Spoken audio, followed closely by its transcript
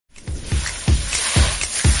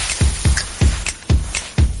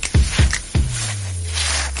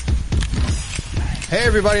Hey,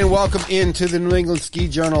 everybody, and welcome into the New England Ski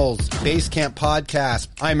Journal's Base Camp Podcast.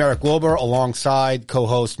 I'm Eric Wilbur, alongside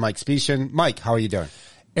co-host Mike Specian. Mike, how are you doing?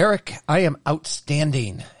 Eric, I am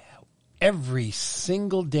outstanding. Every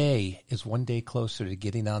single day is one day closer to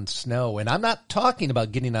getting on snow. And I'm not talking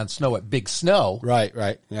about getting on snow at Big Snow. Right.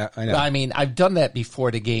 Yeah, I know. I mean, I've done that before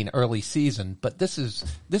to gain early season, but this is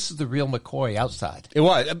the real McCoy outside. It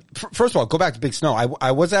was. First of all, go back to Big Snow.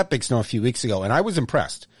 I was at Big Snow a few weeks ago, and I was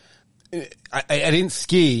impressed. I didn't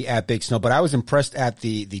ski at Big Snow, but I was impressed at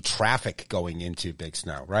the traffic going into Big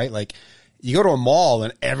Snow, right? Like, you go to a mall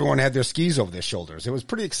and everyone had their skis over their shoulders. It was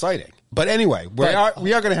pretty exciting. But anyway, we are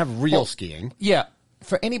going to have real skiing. Yeah.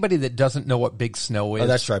 For anybody that doesn't know what Big Snow is. Oh,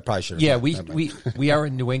 that's true. I probably should have. Yeah, we are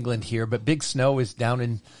in New England here, but Big Snow is down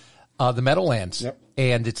in the Meadowlands. Yep.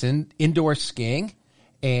 And it's indoor skiing.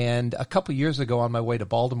 And a couple years ago on my way to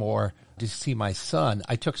Baltimore to see my son,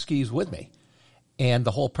 I took skis with me. And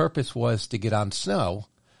the whole purpose was to get on snow.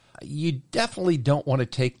 You definitely don't want to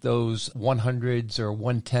take those 100s or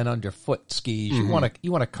 110 underfoot skis. Mm-hmm.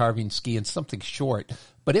 You want a carving ski and something short.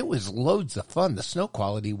 But it was loads of fun. The snow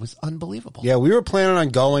quality was unbelievable. Yeah, we were planning on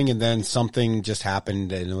going, and then something just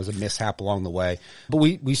happened, and it was a mishap along the way. But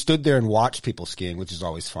we stood there and watched people skiing, which is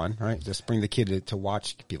always fun, right? Just bring the kid to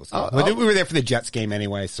watch people ski. We were there for the Jets game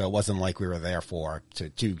anyway, so it wasn't like we were there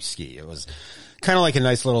to ski. It was kind of like a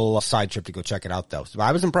nice little side trip to go check it out, though. So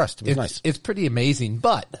I was impressed. It was nice. It's pretty amazing.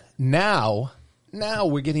 But now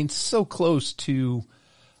we're getting so close to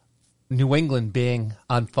New England being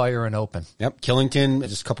on fire and open. Yep. Killington is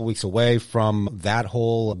just a couple weeks away from that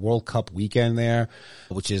whole World Cup weekend there,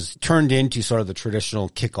 which is turned into sort of the traditional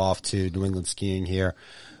kickoff to New England skiing here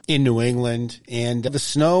in New England. And the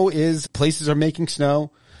snow places are making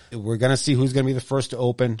snow. We're going to see who's going to be the first to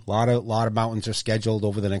open. A lot of mountains are scheduled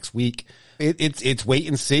over the next week. It's wait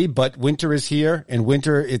and see, but winter is here, and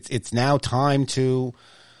winter, it's now time to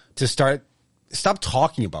stop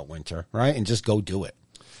talking about winter, right? And just go do it.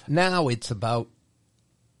 Now it's about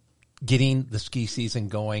getting the ski season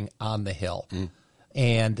going on the hill.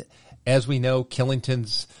 And as we know,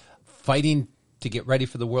 Killington's fighting to get ready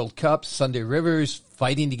for the World Cup. Sunday River's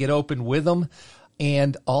fighting to get open with them.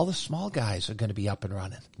 And all the small guys are going to be up and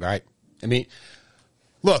running. Right. I mean,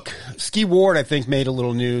 look, Ski Ward, I think, made a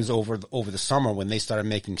little news over the summer when they started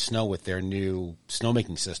making snow with their new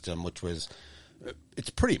snowmaking system, which was,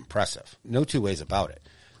 it's pretty impressive. No two ways about it.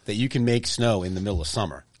 That you can make snow in the middle of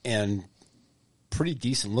summer, and pretty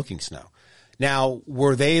decent looking snow. Now,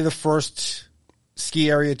 were they the first ski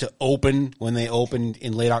area to open when they opened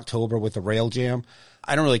in late October with the rail jam?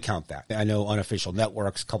 I don't really count that. I know unofficial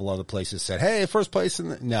networks, a couple other places said, hey, first place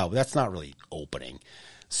no, that's not really opening.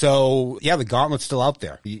 So, yeah, the gauntlet's still out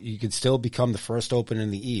there. You could still become the first open in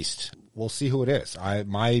the East. We'll see who it is.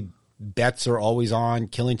 My bets are always on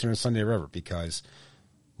Killington or Sunday River because,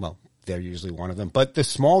 well, they're usually one of them. But the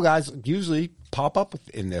small guys usually pop up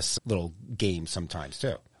in this little game sometimes,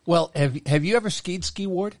 too. Well, have you ever skied Ski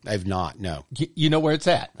Ward? I've not, no. You know where it's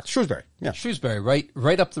at? Shrewsbury, yeah. Shrewsbury,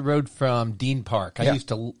 right up the road from Dean Park. Yeah.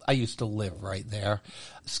 I used to live right there.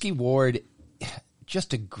 Ski Ward,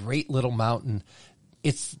 just a great little mountain.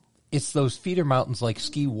 It's those feeder mountains like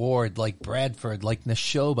Ski Ward, like Bradford, like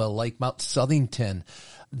Neshoba, like Mount Southington.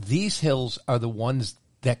 These hills are the ones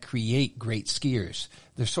that create great skiers.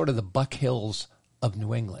 They're sort of the Buck Hills of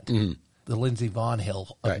New England, the Lindsey Vonn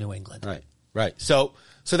Hill of New England. Right. So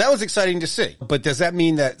that was exciting to see. But does that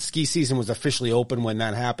mean that ski season was officially open when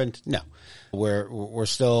that happened? No. We're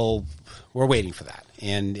waiting for that,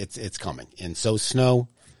 and it's coming. And so snow,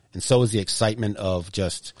 and so is the excitement of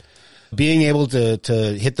just being able to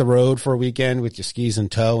hit the road for a weekend with your skis in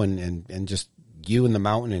tow and just you in the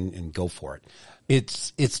mountain and go for it.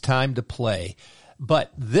 It's time to play.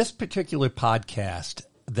 But this particular podcast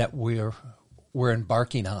that we're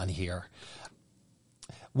embarking on here,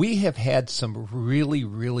 we have had some really,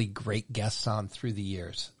 really great guests on through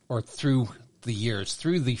the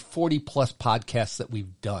 40 plus podcasts that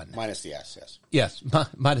we've done. Minus the S, yes. Yes,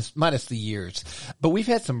 minus the years. But we've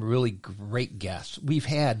had some really great guests. We've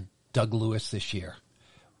had Doug Lewis this year.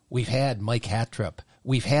 We've had Mike Hattrup.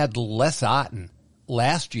 We've had Les Otten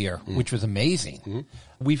last year, which was amazing.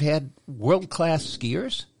 We've had world-class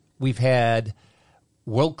skiers. We've had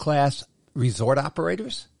world-class resort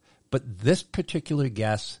operators. But this particular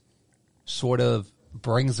guest sort of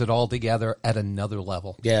brings it all together at another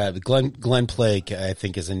level. Yeah, Glen Plake, I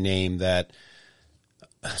think, is a name that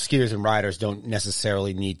skiers and riders don't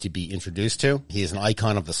necessarily need to be introduced to. He is an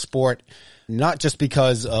icon of the sport, not just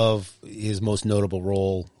because of his most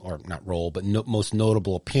notable most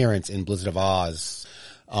notable appearance in Blizzard of Aahhhs,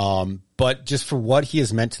 but just for what he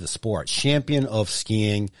has meant to the sport. Champion of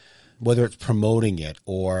skiing, whether it's promoting it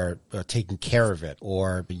or taking care of it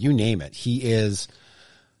or you name it. He's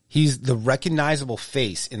the recognizable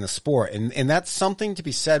face in the sport. And that's something to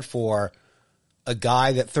be said for a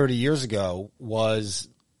guy that 30 years ago was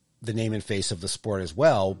the name and face of the sport as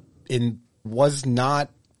well, and was not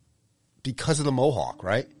because of the Mohawk,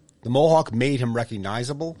 right? The Mohawk made him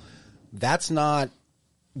recognizable. That's not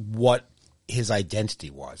what his identity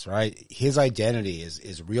was, right? His identity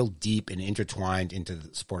is real deep and intertwined into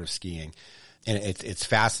the sport of skiing. And it's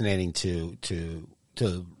fascinating to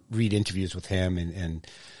read interviews with him and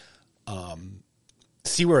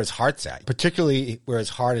see where his heart's at, particularly where his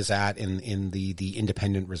heart is at in the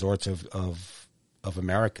independent resorts of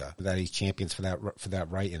America, that he champions for that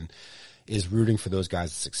right and is rooting for those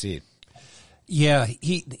guys to succeed. Yeah,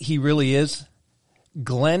 he really is.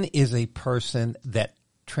 Glen is a person that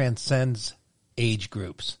transcends age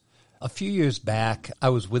groups. A few years back, I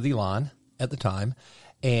was with Elon at the time,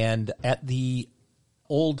 and at the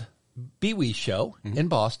old Bee-Wee show in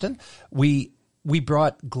Boston, we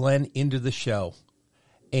brought Glen into the show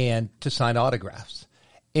and to sign autographs.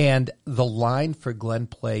 And the line for Glen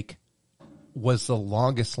Plake was the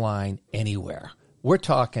longest line anywhere. We're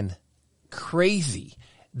talking crazy.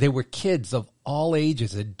 There were kids of all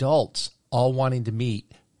ages, adults, all wanting to meet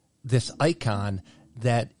this icon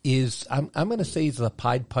that is, I'm going to say, he's the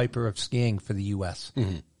Pied Piper of skiing for the U.S.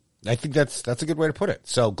 Mm-hmm. I think that's a good way to put it.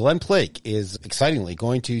 So Glen Plake is excitingly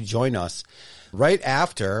going to join us right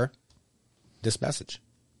after this message.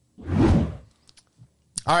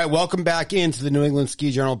 All right, welcome back into the New England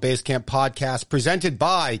Ski Journal Base Camp podcast presented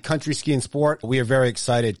by Country Ski and Sport. We are very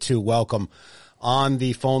excited to welcome on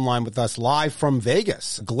the phone line with us live from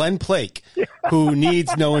Vegas, Glen Plake, who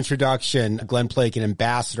needs no introduction. Glen Plake, an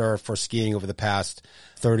ambassador for skiing over the past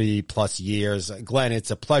 30 plus years. Glen, it's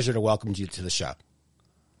a pleasure to welcome you to the show.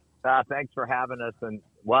 Thanks for having us. And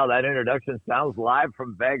wow, that introduction sounds live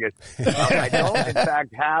from Vegas. I don't, in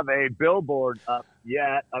fact, have a billboard up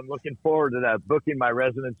yet. I'm looking forward to that, booking my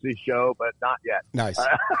residency show, but not yet. Nice.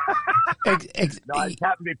 No, I just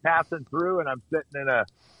happen to be passing through, and I'm sitting in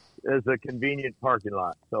a convenient parking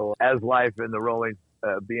lot. So as life in the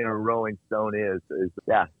being a Rolling Stone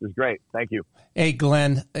is great. Thank you. Hey,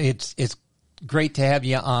 Glen, it's great to have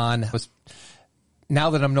you on.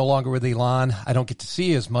 Now that I'm no longer with Elon, I don't get to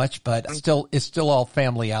see you as much, but it's still all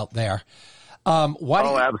family out there.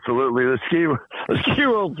 Absolutely. The ski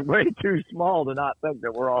world's way too small to not think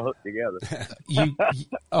that we're all hooked together.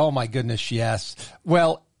 Oh my goodness, yes.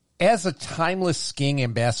 Well, as a timeless skiing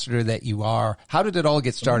ambassador that you are, how did it all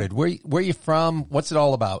get started? Where are you from? What's it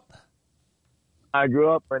all about? I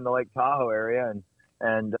grew up in the Lake Tahoe area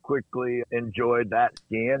and quickly enjoyed that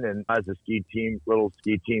skiing, and I was a little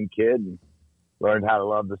ski team kid, and learned how to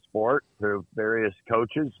love the sport through various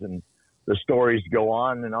coaches, and the stories go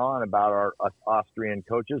on and on about our Austrian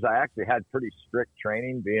coaches. I actually had pretty strict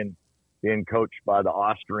training being coached by the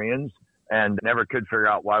Austrians, and never could figure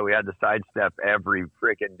out why we had to sidestep every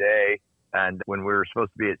freaking day. And when we were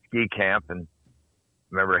supposed to be at ski camp, and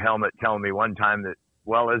I remember Helmut telling me one time that,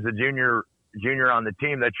 well, as a junior on the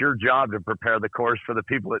team, that's your job to prepare the course for the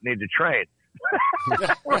people that need to train.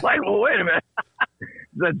 We're like, well, wait a minute.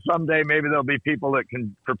 Then someday maybe there'll be people that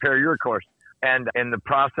can prepare your course. And in the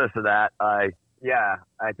process of that, I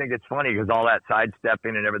think it's funny because all that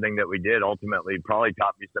sidestepping and everything that we did ultimately probably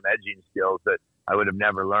taught me some edging skills that I would have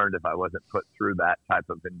never learned if I wasn't put through that type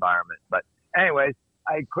of environment. But anyways,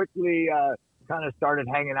 I quickly kind of started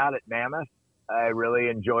hanging out at Mammoth. I really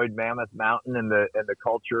enjoyed Mammoth Mountain and the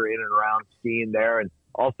culture in and around skiing there, and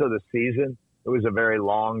also the season. It was a very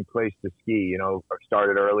long place to ski.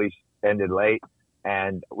 Started early, ended late,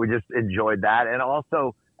 and we just enjoyed that. And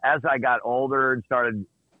also, as I got older and started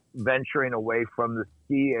venturing away from the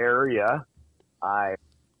ski area, I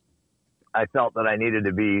felt that I needed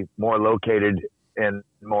to be more located in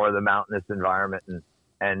more of the mountainous environment,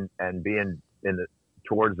 and being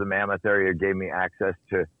towards the Mammoth area gave me access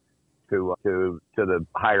to the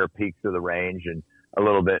higher peaks of the range and a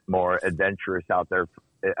little bit more adventurous out there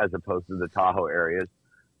as opposed to the Tahoe areas.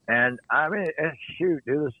 And I mean, shoot,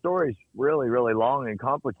 dude, the story's really, really long and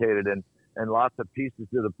complicated and lots of pieces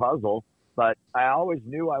to the puzzle, but I always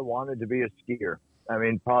knew I wanted to be a skier. I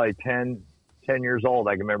mean, probably 10 years old,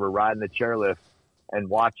 I can remember riding the chairlift and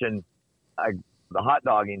watching. The hot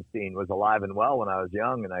dogging scene was alive and well when I was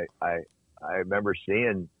young, and I remember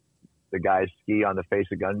seeing the guys ski on the face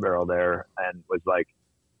of Gun Barrel there and was like,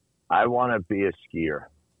 I want to be a skier.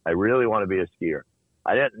 I really want to be a skier.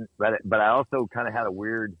 I didn't, but I also kind of had a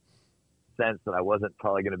weird sense that I wasn't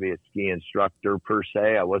probably going to be a ski instructor per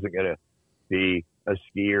se. I wasn't going to be a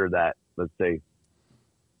skier that, let's say,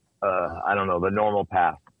 I don't know, the normal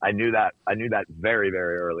path. I knew that very,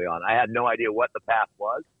 very early on. I had no idea what the path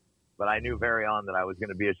was, but I knew very on that I was going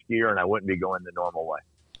to be a skier and I wouldn't be going the normal way.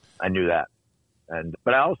 I knew that.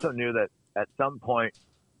 But I also knew that at some point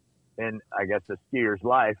in, I guess, a skier's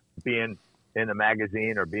life, being in a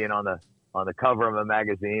magazine or being on the cover of a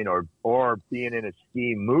magazine or being in a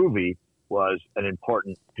ski movie was an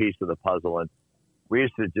important piece of the puzzle. And we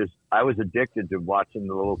used to I was addicted to watching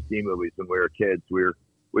the little ski movies when we were kids.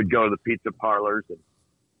 We'd go to the pizza parlors and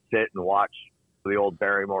sit and watch the old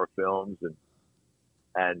Barrymore films.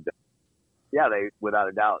 And yeah, without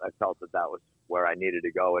a doubt, I felt that was where I needed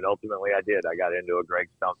to go. And ultimately I did. I got into a Greg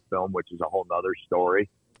Stump film, which is a whole nother story,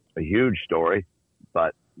 a huge story,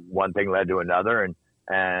 but one thing led to another,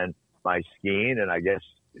 and my skiing, and I guess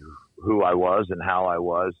who I was and how I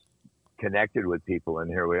was connected with people, and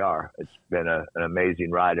here we are. It's been an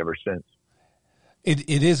amazing ride ever since.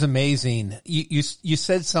 It is amazing. You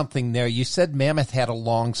said something there. You said Mammoth had a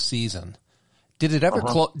long season. Did it ever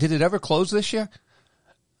did it ever close this year?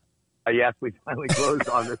 Yes, we finally closed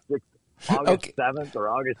on the 6th, August 7th or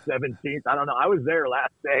August 17th. I don't know. I was there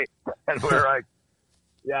last day, and we're like,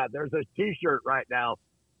 yeah, there's a T-shirt right now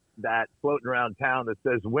that's floating around town that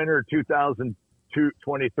says winter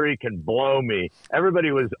 2023 can blow me.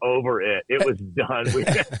 Everybody was over it. It was done.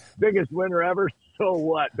 Biggest winter ever. So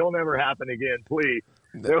what? Don't ever happen again, please.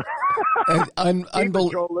 Ski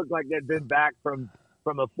Patrol looked like they'd been back from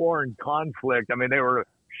a foreign conflict. I mean, they were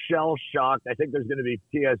shell shocked. I think there's going to be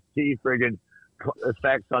TST friggin'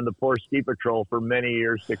 effects on the poor Ski Patrol for many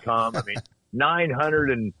years to come. I mean,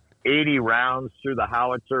 980 rounds through the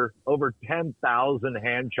howitzer, over 10,000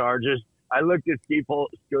 hand charges. I looked at Ski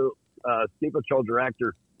Patrol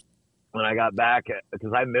director when I got back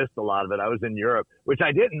because I missed a lot of it. I was in Europe, which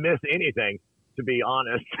I didn't miss anything, to be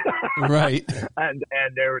honest. Right. And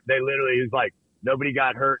they literally, he's like, nobody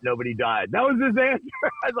got hurt, nobody died. That was his answer.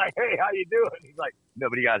 I was like, hey, how you doing? He's like,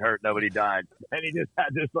 nobody got hurt, nobody died. And he just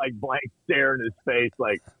had this like blank stare in his face,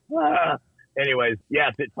 like, ah. Anyways,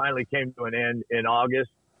 yes, it finally came to an end in August,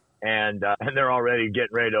 and they're already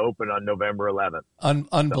getting ready to open on November 11th.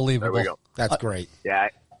 Unbelievable. So there we go. That's great. Yeah.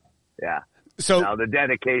 So now the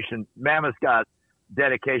dedication, Mammoth's got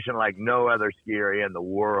dedication like no other ski area in the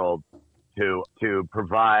world to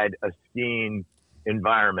provide a skiing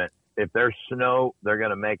environment. If there's snow, they're going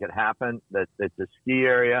to make it happen. That it's a ski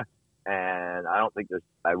area, and I don't think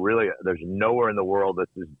there's nowhere in the world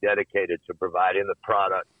that's as dedicated to providing the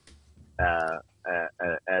product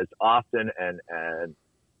as often and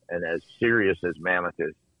as serious as Mammoth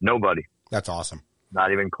is. Nobody. That's awesome.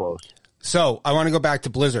 Not even close. So I want to go back to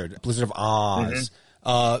Blizzard of Aahhhs.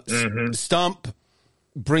 Stump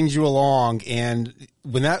brings you along, and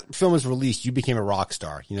when that film was released, you became a rock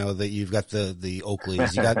star. You know that you've got the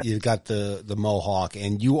Oakleys, you've got the Mohawk,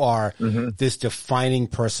 and you are this defining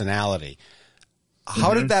personality.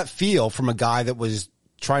 How did that feel from a guy that was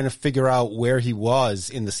trying to figure out where he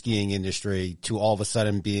was in the skiing industry to all of a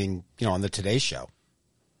sudden being, on the Today Show?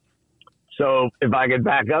 So if I could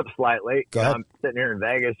back up slightly, Go ahead. I'm sitting here in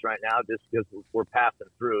Vegas right now just because we're passing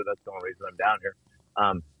through. That's the only reason I'm down here.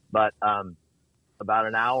 But about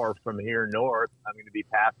an hour from here north, I'm going to be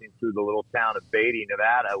passing through the little town of Beatty,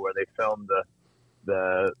 Nevada, where they filmed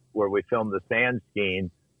where we filmed the sand skiing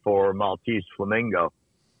for Maltese Flamingo.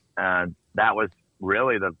 And that was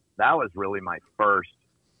really my first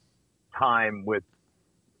time with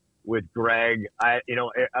Greg.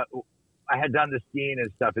 I had done the skiing and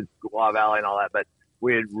stuff in Squaw Valley and all that, but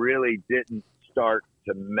we had really didn't start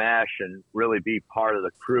to mesh and really be part of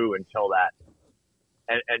the crew until that,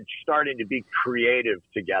 and starting to be creative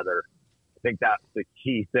together. I think that's the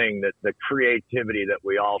key thing, that the creativity that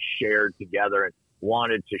we all shared together and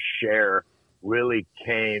wanted to share really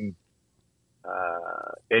came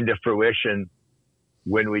into fruition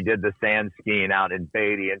when we did the sand skiing out in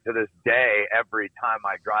Beatty. And to this day, every time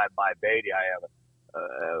I drive by Beatty, I have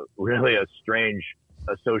really a strange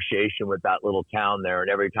association with that little town there. And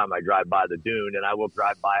every time I drive by the dune, and I will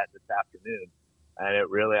drive by it this afternoon, and it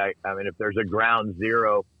really, I mean, if there's a ground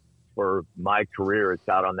zero for my career, it's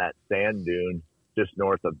out on that sand dune just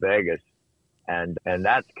north of Vegas. And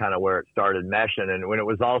that's kind of where it started meshing. And when it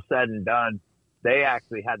was all said and done, they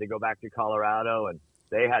actually had to go back to Colorado, and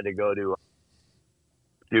they had to go to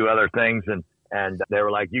do other things. And they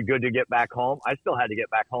were like, you good to get back home? I still had to get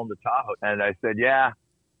back home to Tahoe. And I said, yeah.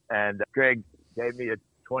 And Greg gave me a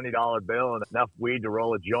 $20 bill and enough weed to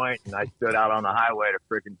roll a joint. And I stood out on the highway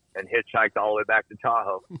and hitchhiked all the way back to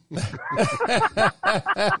Tahoe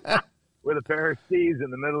with a pair of skis in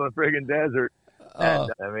the middle of the friggin' desert. And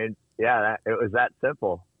I mean, yeah, it was that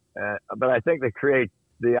simple. But I think the key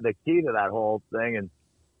to that whole thing, and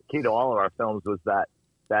the key to all of our films, was that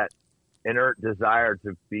that inert desire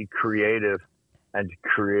to be creative and to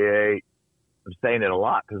create. I'm saying it a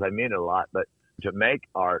lot because I mean it a lot, but to make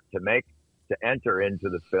art, to enter into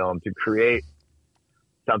the film, to create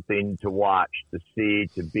something to watch, to see,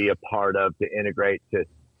 to be a part of, to integrate, to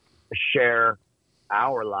share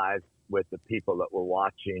our lives with the people that were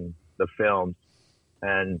watching the films.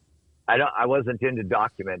 And I wasn't into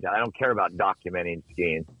documenting. I don't care about documenting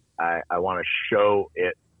skiing. I want to show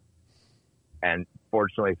it. And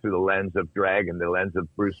fortunately, through the lens of Greg and the lens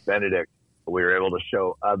of Bruce Benedict, we were able to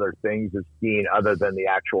show other things of skiing other than the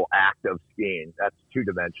actual act of skiing. That's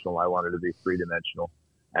 2-dimensional. I wanted to be 3-dimensional.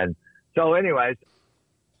 And so anyways,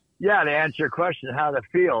 yeah, to answer your question, how to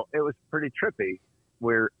feel, it was pretty trippy.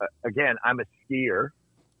 Again, I'm a skier.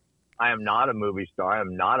 I am not a movie star.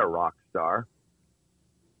 I'm not a rock star,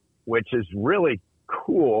 which is really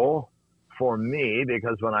cool for me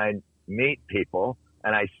because when I meet people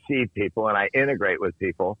and I see people and I integrate with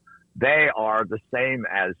people, they are the same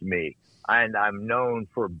as me. And I'm known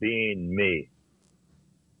for being me.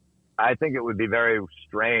 I think it would be very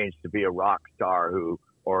strange to be a rock star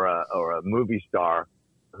or a movie star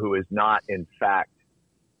who is not in fact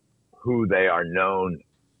who they are known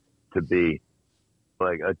to be.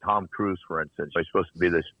 Like Tom Cruise, for instance, he's supposed to be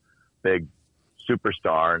this big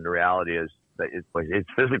superstar, and the reality is that his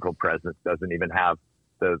physical presence doesn't even have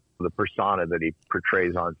the persona that he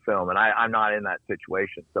portrays on film. And I'm not in that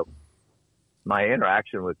situation. So my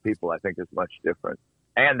interaction with people, I think, is much different.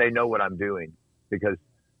 And they know what I'm doing because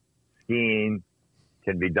skiing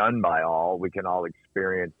can be done by all. We can all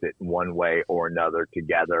experience it in one way or another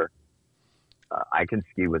together. I can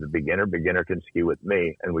ski with a beginner can ski with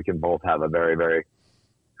me, and we can both have a very, very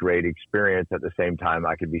great experience. At the same time,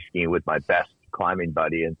 I could be skiing with my best climbing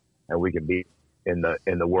buddy, and we can be in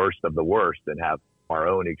the worst of the worst and have our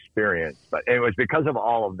own experience. But anyways, because of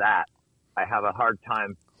all of that, I have a hard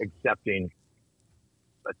time accepting,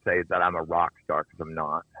 let's say, that I'm a rock star, because I'm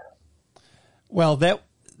not. Well,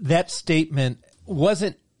 that statement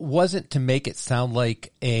wasn't to make it sound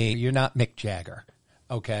like you're not Mick Jagger,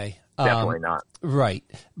 okay? Definitely not. Right.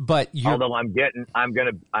 But although I'm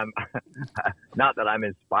not that I'm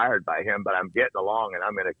inspired by him, but I'm getting along, and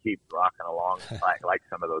I'm going to keep rocking along like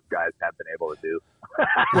some of those guys have been able to do.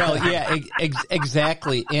 Well, yeah,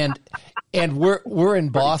 exactly. And we're in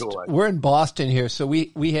Boston. Cool. We're in Boston here, so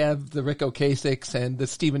we have the Rick Ocasics and the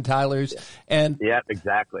Steven Tylers, and yeah,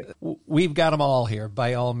 exactly. We've got them all here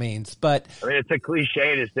by all means. But I mean, it's a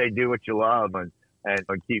cliche to say do what you love and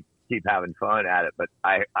keep having fun at it. But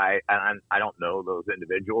I don't know those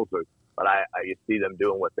individuals, but I see them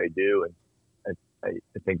doing what they do, and I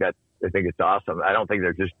think it's awesome. I don't think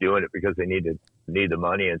they're just doing it because they need the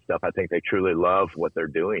money and stuff. I think they truly love what they're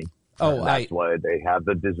doing. Oh, that's why they have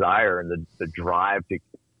the desire and the drive to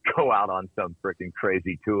go out on some freaking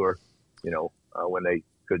crazy tour, when they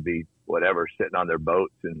could be whatever, sitting on their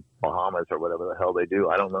boats in Bahamas or whatever the hell they do.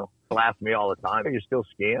 I don't know. They'll ask me all the time, "Are you still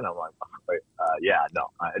skiing?" I'm like, yeah,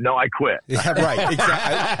 no, I quit. Yeah, right.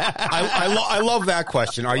 Exactly. I love that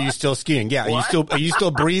question. Are you still skiing? Yeah. Are you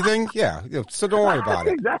still breathing? Yeah. So don't worry about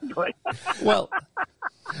it. Exactly. Well,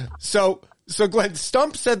 so Glenn,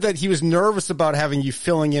 Stump said that he was nervous about having you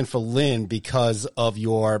filling in for Lynn because of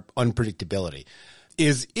your unpredictability.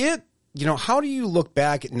 Is it, how do you look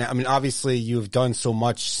back at now? I mean, obviously you've done so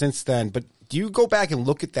much since then, but do you go back and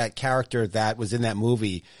look at that character that was in that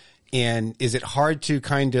movie, and is it hard to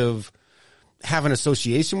kind of have an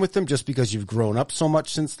association with them just because you've grown up so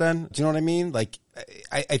much since then? Do you know what I mean? Like,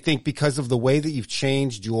 I think because of the way that you've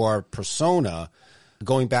changed your persona,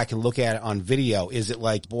 going back and look at it on video, is it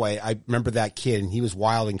like, boy, I remember that kid and he was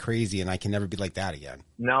wild and crazy and I can never be like that again?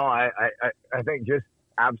 No, I think just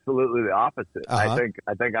absolutely the opposite. Uh-huh.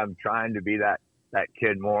 I think I'm trying to be that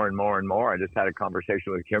kid more and more and more. I just had a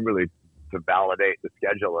conversation with Kimberly to validate the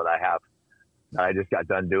schedule that I have, that I just got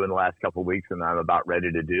done doing the last couple of weeks and I'm about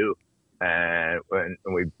ready to do. And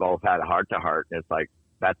we both had a heart to heart, and it's like,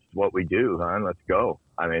 that's what we do, hon. Let's go.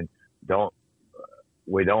 I mean,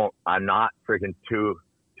 I'm not freaking two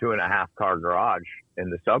and a half car garage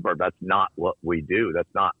in the suburb. That's not what we do.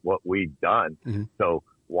 That's not what we've done. Mm-hmm. So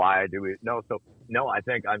why do we? No, I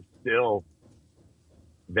think I'm still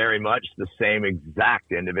very much the same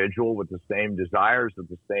exact individual with the same desires, with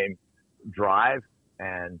the same drive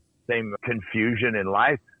and same confusion in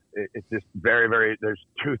life. It's just very, very, there's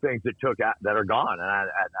two things that are gone. And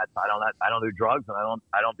I don't do drugs and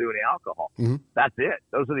I don't do any alcohol. Mm-hmm. That's it.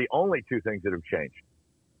 Those are the only two things that have changed.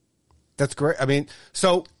 That's great. I mean,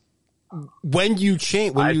 so when you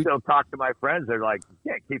change, I still talk to my friends. They're like,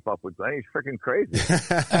 "You can't keep up with Glenn. He's freaking crazy."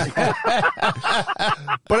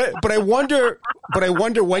 But I wonder, But I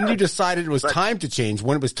wonder when you decided it was time to change,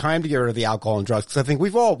 when it was time to get rid of the alcohol and drugs. Because I think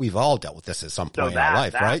we've all dealt with this at some point in our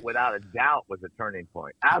life, that, right? Without a doubt, was a turning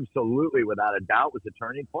point. Absolutely, without a doubt, was a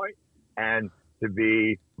turning point. And to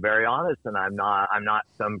be very honest, and I'm not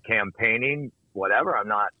some campaigning whatever.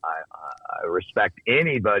 I respect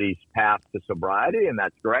anybody's path to sobriety, and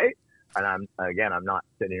that's great. And I'm not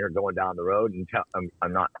sitting here going down the road and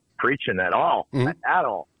I'm not preaching at all, at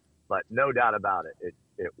all. But no doubt about it.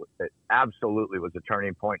 It absolutely was a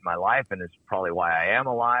turning point in my life, and it's probably why I am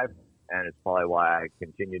alive, and it's probably why I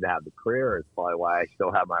continue to have the career. It's probably why I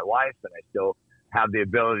still have my wife, and I still have the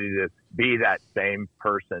ability to be that same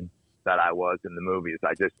person that I was in the movies.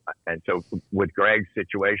 And so with Greg's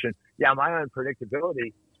situation, yeah, my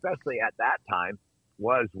unpredictability, especially at that time,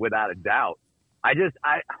 was without a doubt. I just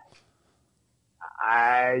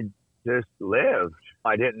lived.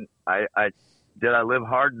 Did I live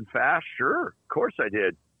hard and fast? Sure. Of course I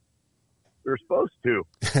did. We were supposed to.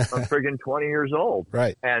 I'm friggin' 20 years old.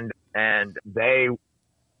 Right. And they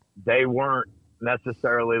weren't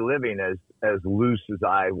necessarily living as loose as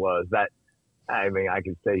I was. I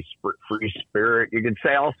could say free spirit. You could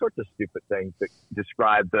say all sorts of stupid things that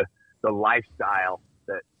describe the lifestyle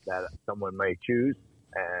that someone may choose.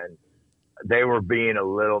 And they were being a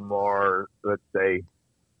little more, let's say,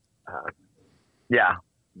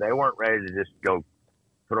 they weren't ready to just go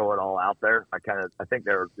throw it all out there. I think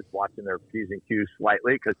they were just watching their P's and Q's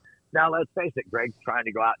slightly, because now let's face it, Greg's trying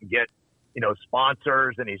to go out and get,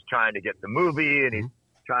 sponsors, and he's trying to get the movie, and he's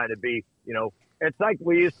trying to be, it's like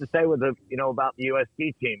we used to say with about the U.S.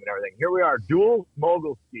 ski team and everything. Here we are, dual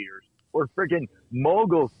mogul skiers. We're freaking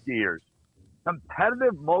mogul skiers,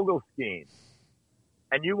 competitive mogul skiing.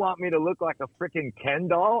 And you want me to look like a freaking Ken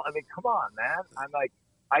doll? I mean, come on, man.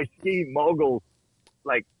 I ski moguls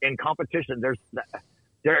like in competition.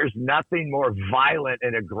 There's nothing more violent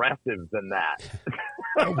and aggressive than that.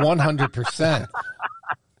 100%.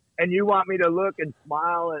 And you want me to look and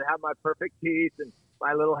smile and have my perfect teeth and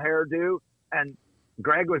my little hairdo? And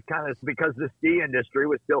Greg was because the ski industry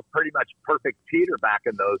was still pretty much perfect Peter back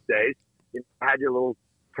in those days. You had your little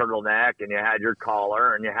turtleneck and you had your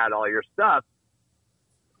collar and you had all your stuff.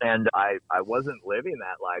 And I wasn't living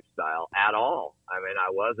that lifestyle at all. I mean, I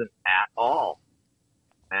wasn't at all.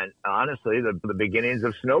 And honestly, the beginnings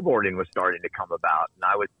of snowboarding was starting to come about. And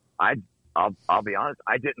I'll be honest,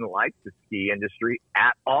 I didn't like the ski industry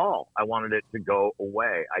at all. I wanted it to go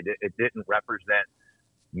away. It didn't represent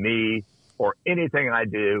me or anything I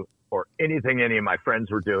do or anything any of my friends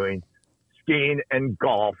were doing. Skiing and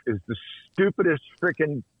golf is the stupidest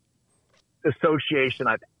freaking association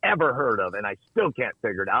I've ever heard of, and I still can't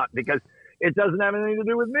figure it out because it doesn't have anything to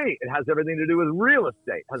do with me. It has everything to do with real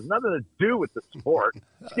estate. It has nothing to do with the sport.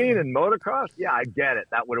 Skiing and motocross, yeah, I get it.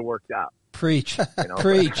 That would have worked out. Preach,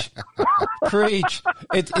 preach, preach.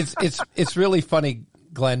 It's really funny,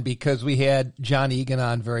 Glenn, because we had John Egan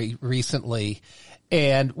on very recently,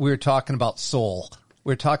 and we were talking about soul.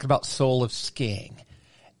 We were talking about soul of skiing,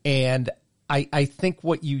 and I think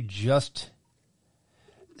what you just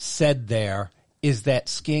said there is that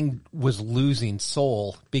skiing was losing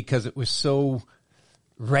soul because it was so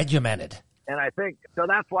regimented. And I think, so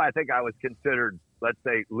that's why I think I was considered, let's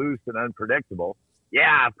say, loose and unpredictable.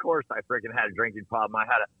 Yeah, of course I freaking had a drinking problem. I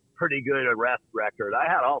had a pretty good arrest record.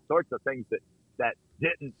 I had all sorts of things that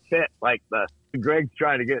didn't fit, like Greg's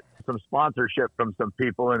trying to get some sponsorship from some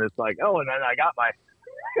people, and it's like, oh, and then I got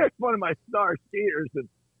one of my star skiers, and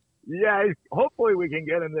yeah, hopefully we can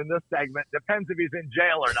get him in this segment. Depends if he's in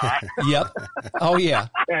jail or not. Yep. Oh yeah.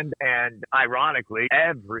 And ironically,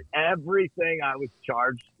 everything I was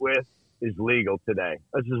charged with is legal today.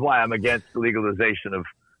 This is why I'm against legalization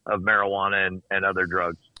of marijuana and other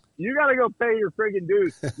drugs. You got to go pay your friggin'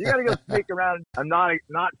 dues. You got to go sneak around. I'm not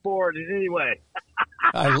for it in any way.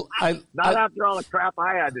 Not after all the crap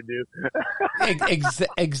I had to do.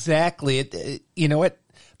 Exactly. You know what?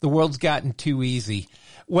 The world's gotten too easy.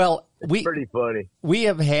 Well, it's pretty funny. We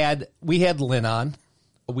had Lynn on.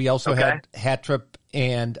 We also had Hattrip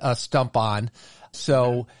and Stump on.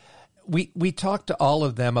 So we talked to all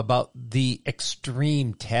of them about the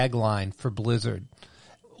extreme tagline for Blizzard.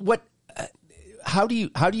 How do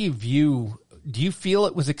you view? Do you feel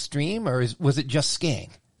it was extreme, or was it just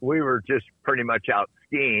skiing? We were just pretty much out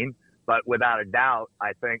skiing, but without a doubt,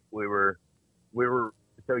 I think we were.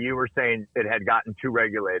 So you were saying it had gotten too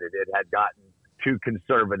regulated. It had gotten too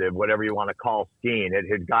conservative, whatever you want to call skiing. It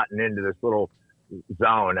had gotten into this little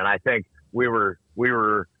zone. And I think we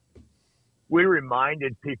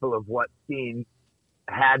reminded people of what skiing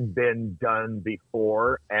had been done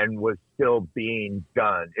before and was still being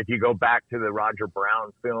done. If you go back to the Roger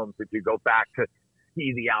Brown films, if you go back to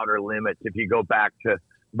ski the outer limits, if you go back to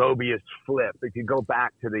Mobius flip, if you go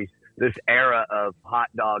back to this era of hot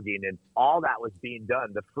dogging and all that was being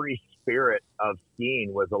done, the free spirit of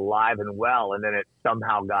skiing was alive and well. And then it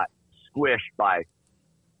somehow got squished by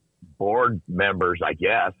board members, I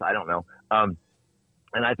guess. I don't know.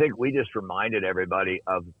 And I think we just reminded everybody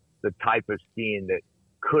of the type of skiing that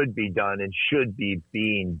could be done and should be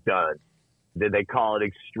being done. Did they call it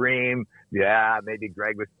extreme? Yeah, maybe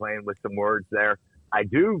Greg was playing with some words there. I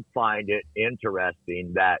do find it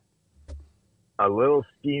interesting that a little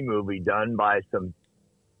ski movie done by some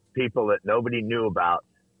people that nobody knew about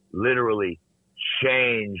literally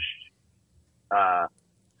changed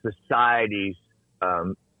society's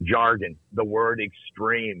jargon. The word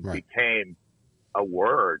extreme became a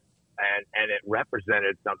word, and it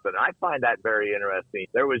represented something. I find that very interesting.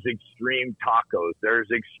 There was extreme tacos. There's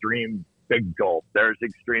extreme big gulp. There's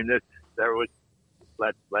extreme this. There was,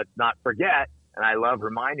 let's not forget, and I love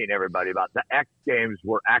reminding everybody about the X Games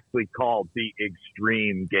were actually called the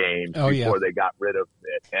Extreme Games before they got rid of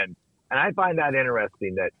it. And I find that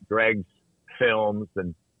interesting that Greg's films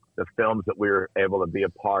and the films that we were able to be a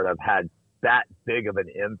part of had that big of an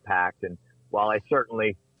impact. And while I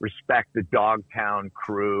certainly respect the Dogtown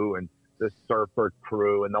crew and the Surfer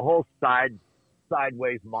crew and the whole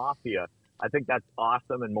sideways mafia, I think that's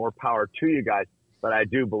awesome and more power to you guys. But I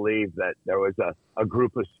do believe that there was a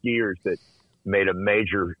group of skiers that made a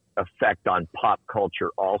major effect on pop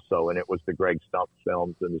culture also, and it was the Greg Stump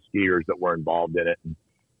films and the skiers that were involved in it. And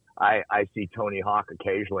I see Tony Hawk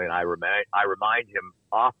occasionally, and I remind him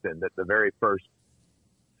often that the very first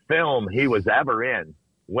film he was ever in,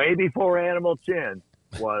 way before Animal Chin,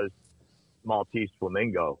 was Maltese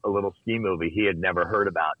Flamingo, a little ski movie he had never heard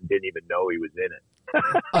about and didn't even know he was in it.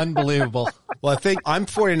 Unbelievable. Well, I think I'm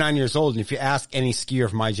 49 years old, and if you ask any skier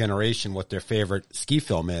of my generation what their favorite ski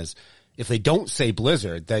film is, if they don't say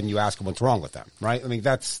Blizzard, then you ask them what's wrong with them, right? I mean,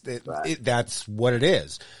 that's what it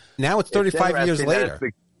is. Now it's 35 years later.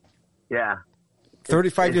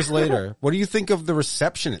 35 years later. What do you think of the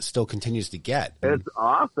reception it still continues to get? It's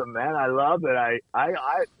awesome, man. I love it.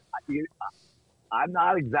 I'm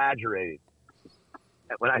not exaggerating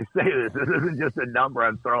when I say this. This isn't just a number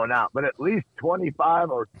I'm throwing out, but at least 25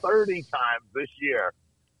 or 30 times this year,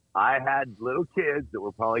 I had little kids that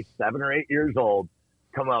were probably 7 or 8 years old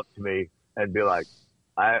come up to me and be like,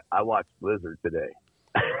 I watched Blizzard today.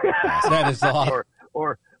 That is awesome.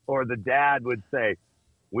 or the dad would say,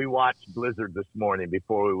 we watched Blizzard this morning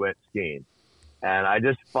before we went skiing. And I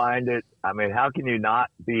just find it, I mean, how can you not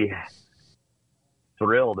be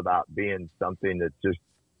thrilled about being something that's just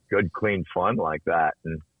good, clean fun like that?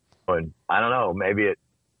 And I don't know, maybe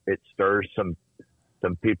it stirs some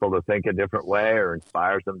people to think a different way or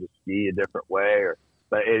inspires them to ski a different way,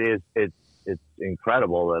 but it's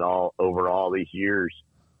incredible that over all these years,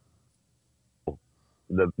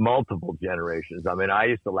 the multiple generations. I mean, I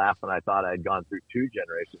used to laugh when I thought I'd gone through 2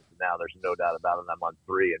 generations. And now there's no doubt about it. I'm on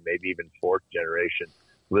 3 and maybe even 4th generation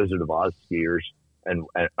Wizard of Oz skiers and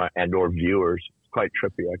or viewers. It's quite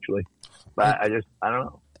trippy, actually. But I don't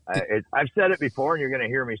know. I've said it before, and you're going to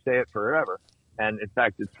hear me say it forever. And in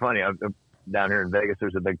fact, it's funny. I'm down here in Vegas.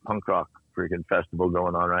 There's a big punk rock freaking festival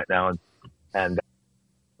going on right now, and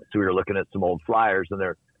so we were looking at some old flyers, and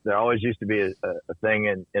there always used to be a thing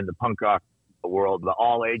in the punk rock world, the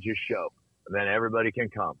all ages show, and then everybody can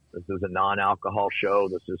come. This is a non-alcohol show.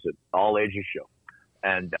 This is an all ages show,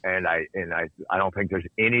 and I don't think there's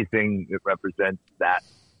anything that represents that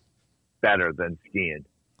better than skiing.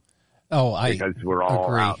 Oh, because we're all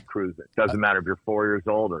agree. Out cruising. It doesn't matter if you're 4 years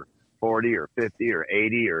old or 40 or 50 or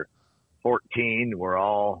 80 or 14. We're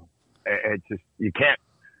all. It's just you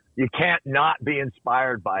can't not be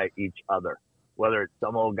inspired by each other. Whether it's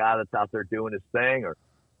some old guy that's out there doing his thing or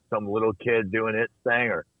some little kid doing its thing,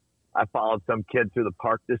 or I followed some kid through the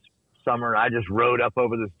park this summer, and I just rode up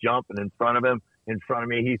over this jump, and in front of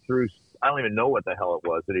me, he threw, I don't even know what the hell it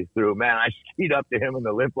was that he threw. Man, I skied up to him in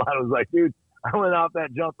the lip line. I was like, dude, I went off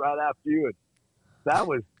that jump right after you. And that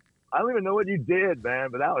was, I don't even know what you did, man,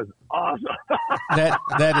 but that was awesome.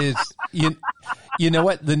 that is, you know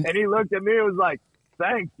what? And he looked at me and was like,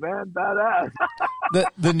 thanks, man, badass.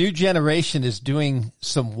 the new generation is doing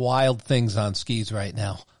some wild things on skis right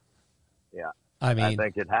now. Yeah. I mean, I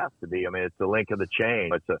think it has to be. I mean, it's the link of the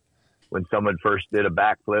chain. When someone first did a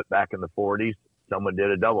backflip back in the 40s, someone did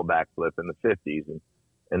a double backflip in the 50s, and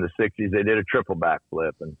in the 60s they did a triple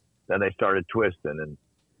backflip, and then they started twisting,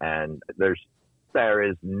 and there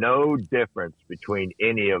is no difference between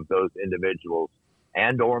any of those individuals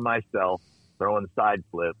and or myself throwing side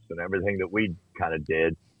flips and everything that we kind of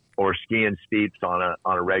did, or skiing steeps on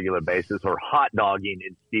a regular basis, or hot dogging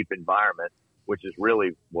in steep environments which is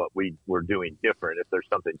really what we were doing different. If there's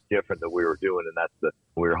something different that we were doing, and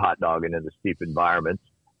we were hot dogging in the steep environments,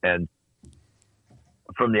 and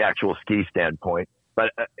from the actual ski standpoint.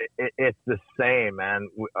 But it's the same, man.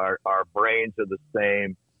 Our brains are the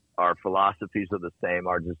same. Our philosophies are the same.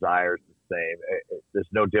 Our desires are the same. There's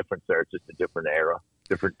no difference there. It's just a different era,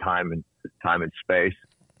 different time and space.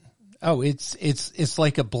 Oh, it's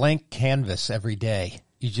like a blank canvas every day.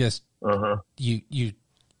 You just,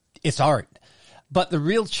 it's art. But the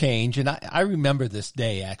real change, and I remember this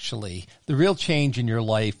day actually, the real change in your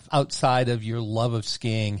life outside of your love of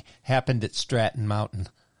skiing happened at Stratton Mountain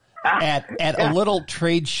at a little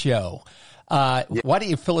trade show. Why don't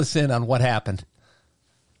you fill us in on what happened?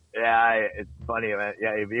 Yeah, it's funny, man.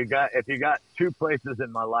 Yeah, if you got two places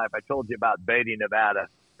in my life, I told you about Beatty, Nevada,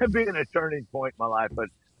 being a turning point in my life, but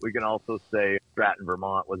we can also say Stratton,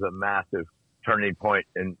 Vermont was a massive turning point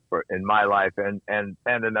in my life and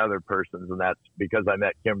another person's, and that's because I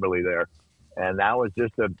met Kimberly there. And that was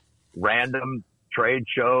just a random trade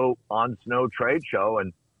show, on snow trade show.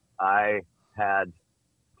 And I had,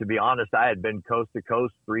 to be honest, I had been coast to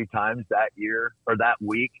coast 3 times that year or that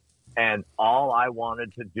week. And all I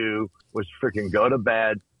wanted to do was freaking go to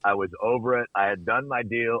bed. I was over it. I had done my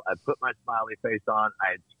deal. I put my smiley face on.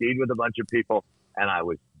 I had skied with a bunch of people and I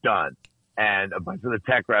was done. And a bunch of the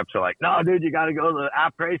tech reps are like, no, dude, you got to go to the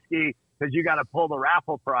après ski because you got to pull the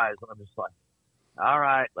raffle prize. And I'm just like, all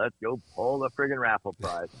right, let's go pull the friggin' raffle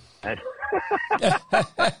prize. And,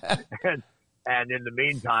 and in the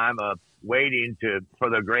meantime, waiting for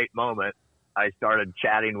the great moment, I started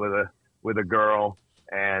chatting with a girl,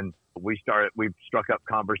 and we struck up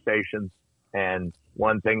conversations, and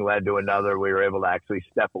one thing led to another. We were able to actually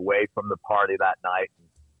step away from the party that night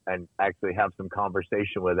and actually have some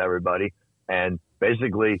conversation with everybody, and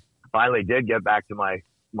basically finally did get back to my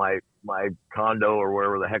condo or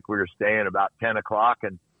wherever the heck we were staying about 10 o'clock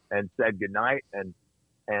and said goodnight and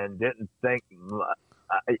didn't think,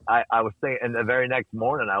 I was thinking, and the very next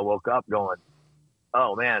morning I woke up going,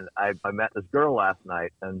 oh man, I met this girl last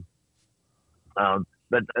night. And,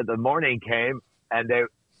 but the morning came and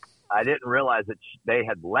I didn't realize that they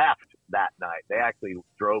had left that night. They actually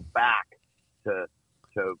drove back to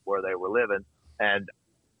where they were living. And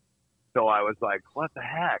so I was like, what the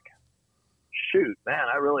heck? Shoot, man,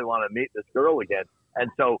 I really want to meet this girl again.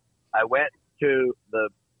 And so I went to the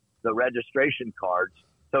registration cards.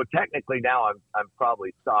 So technically now I'm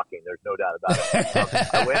probably stalking. There's no doubt about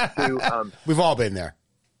it. I went to, we've all been there.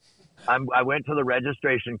 I went to the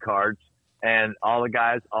registration cards, and all the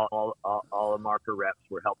guys, all the marker reps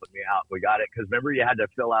were helping me out. We got it. Cause remember you had to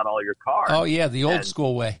fill out all your cards. Oh yeah. The old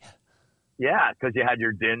school way. Yeah. Cause you had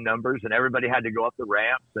your DIN numbers and everybody had to go up the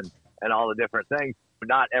ramps and all the different things.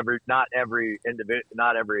 Not every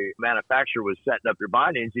manufacturer was setting up your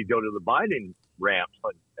bindings. You'd go to the binding ramps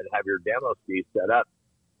and have your demo skis set up.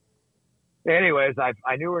 Anyways,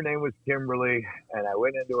 I knew her name was Kimberly, and I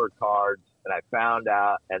went into her cards and I found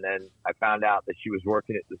out that she was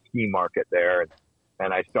working at the ski market there.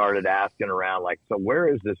 And I started asking around, like, so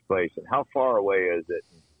where is this place and how far away is it?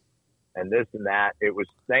 And this and that. It was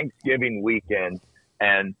Thanksgiving weekend,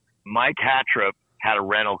 and Mike Hattrop had a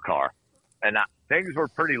rental car, and things were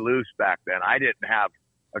pretty loose back then. I didn't have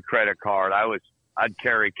a credit card. I'd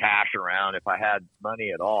carry cash around if I had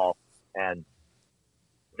money at all. And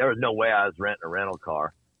there was no way I was renting a rental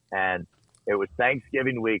car. And it was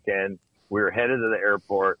Thanksgiving weekend. We were headed to the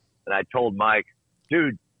airport, and I told Mike,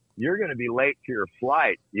 dude, you're going to be late to your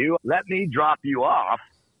flight. You let me drop you off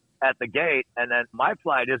at the gate, and then my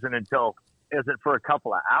flight isn't for a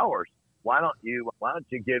couple of hours. Why don't you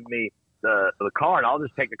give me the car, and I'll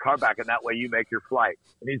just take the car back, and that way you make your flight.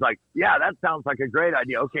 And he's like, yeah, that sounds like a great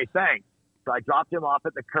idea. Okay, thanks. So I dropped him off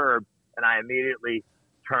at the curb, and I immediately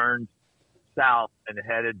turned south and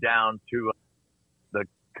headed down to the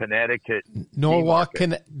Connecticut. Norwalk,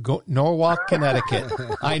 Connecticut.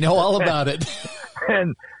 I know all about it.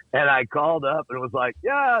 And I called up and was like,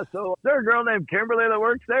 yeah, so is there a girl named Kimberly that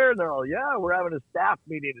works there? And they're all, yeah, we're having a staff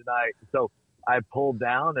meeting tonight. So I pulled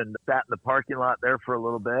down and sat in the parking lot there for a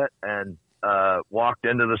little bit and walked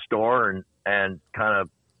into the store and kind of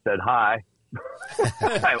said hi.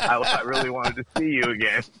 I really wanted to see you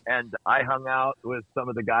again. And I hung out with some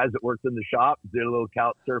of the guys that worked in the shop, did a little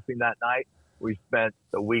couch surfing that night. We spent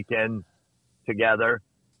the weekend together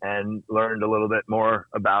and learned a little bit more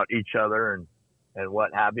about each other and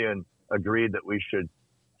what have you, and agreed that we should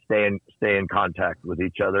stay in contact with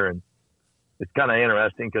each other. And it's kind of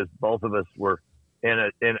interesting because both of us were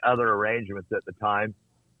in other arrangements at the time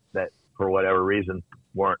that for whatever reason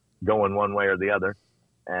weren't going one way or the other.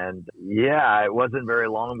 And yeah, it wasn't very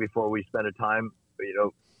long before we spent a time,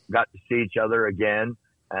 got to see each other again.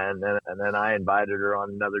 And then I invited her on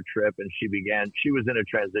another trip, and she was in a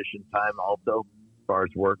transition time also as far as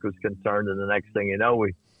work was concerned. And the next thing you know,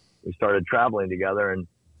 we started traveling together, and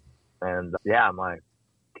my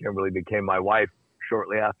Kimberly became my wife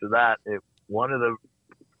shortly after that. One of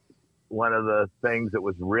the things that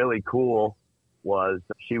was really cool was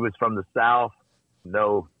she was from the South.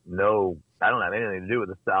 No, I don't have anything to do with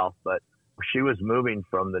the South, but she was moving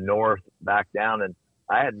from the North back down, and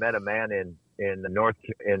I had met a man in the North,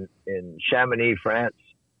 in Chamonix, France,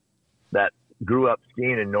 that grew up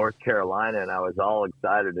skiing in North Carolina, and I was all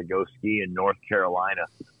excited to go ski in North Carolina.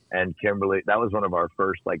 And Kimberly, that was one of our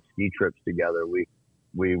first ski trips together.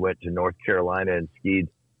 We went to North Carolina and skied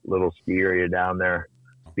a little ski area down there,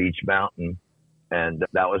 Beach Mountain, and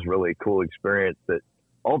that was really a cool experience that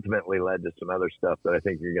ultimately led to some other stuff that I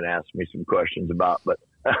think you're going to ask me some questions about. But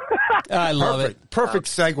I love it. Perfect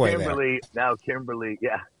segue. Kimberly,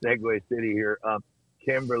 yeah, Segway City here.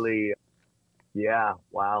 Kimberly, yeah,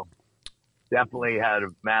 wow, definitely had a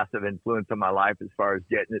massive influence on my life as far as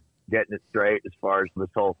getting it straight, as far as this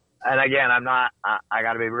whole. And again, I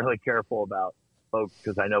got to be really careful about folks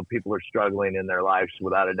because I know people are struggling in their lives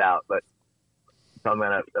without a doubt. But I'm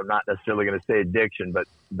not necessarily going to say addiction, but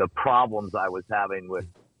the problems I was having with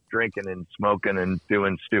drinking and smoking and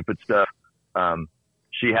doing stupid stuff.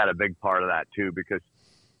 She had a big part of that too, because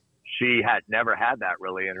she had never had that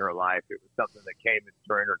really in her life. It was something that came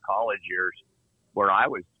during her college years where I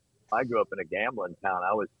grew up in a gambling town.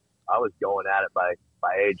 I was going at it by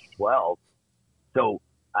age 12. So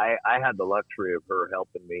I had the luxury of her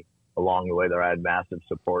helping me along the way there. I had massive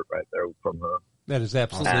support right there from her. That is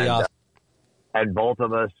absolutely awesome. And both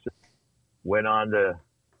of us went on to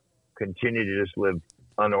continue to just live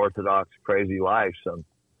unorthodox, crazy lives.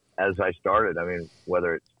 As I started, I mean,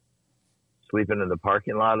 whether it's sleeping in the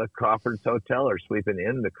parking lot of Crawford's Hotel or sleeping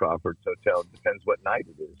in the Crawford's Hotel, it depends what night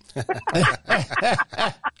it is.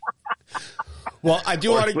 Well, I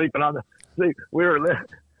do want to sleeping on the. We were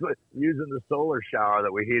using the solar shower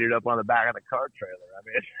that we heated up on the back of the car trailer. I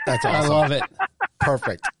mean, that's awesome. I love it.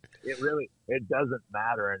 Perfect. It doesn't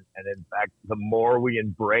matter. And in fact, the more we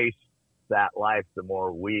embrace that life, the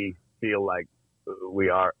more we feel like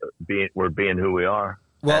we're being who we are.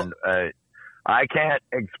 Well, and I can't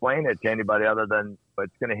explain it to anybody other than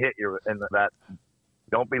it's going to hit you in that.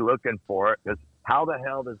 Don't be looking for it, because how the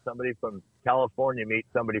hell does somebody from California meet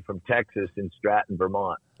somebody from Texas in Stratton,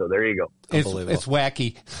 Vermont? So there you go. It's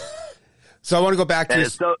wacky. So I want to go back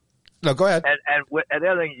to no, go ahead. And the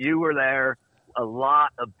other thing, you were there. A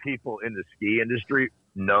lot of people in the ski industry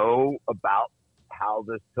know about how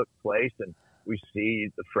this took place, and we see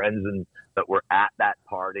the friends that were at that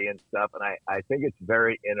party and stuff. And I think it's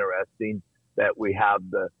very interesting that we have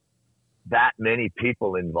that many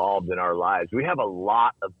people involved in our lives. We have a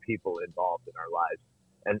lot of people involved in our lives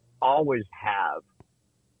and always have.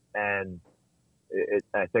 And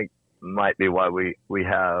I think might be why we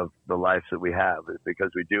have the lives that we have, is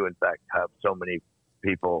because we do in fact have so many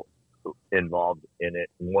people involved in it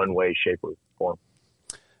in one way, shape, or form.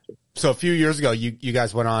 So a few years ago, you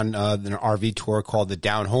guys went on an RV tour called the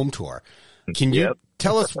Down Home Tour. Can you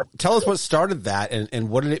tell us what started that, and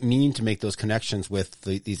what did it mean to make those connections with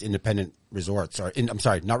these independent resorts,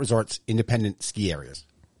 not resorts, independent ski areas?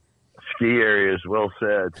 Ski areas, well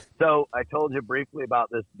said. So I told you briefly about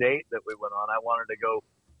this date that we went on. I wanted to go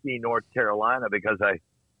ski North Carolina because I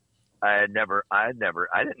didn't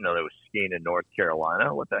know there was skiing in North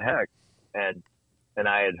Carolina. What the heck? And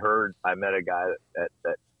I had heard, I met a guy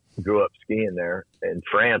that grew up skiing there in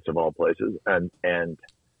France of all places. And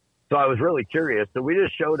so I was really curious. So we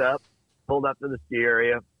just showed up, pulled up to the ski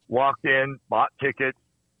area, walked in, bought tickets,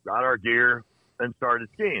 got our gear, and started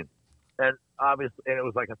skiing. And obviously, and it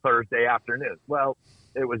was like a Thursday afternoon. Well,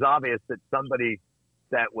 it was obvious that somebody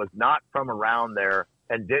that was not from around there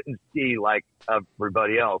and didn't ski like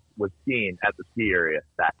everybody else was skiing at the ski area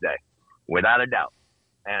that day, without a doubt.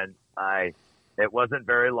 And it wasn't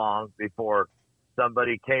very long before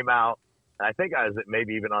somebody came out. I think I was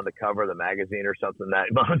maybe even on the cover of the magazine or something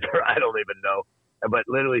that month, or I don't even know. But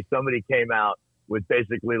literally somebody came out with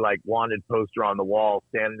basically like wanted poster on the wall,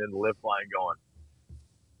 standing in the lift line going,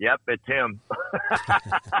 "Yep, it's him."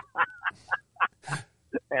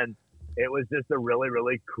 And it was just a really,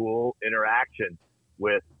 really cool interaction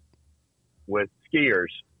with skiers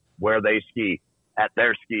where they ski at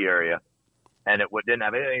their ski area. And it didn't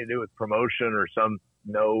have anything to do with promotion or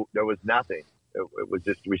there was nothing. It was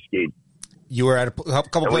just, we skied. You were at a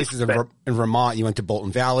couple places in Vermont. You went to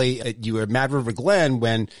Bolton Valley. You were at Mad River Glen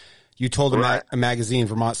when you told a magazine,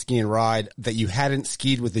 Vermont Ski and Ride, that you hadn't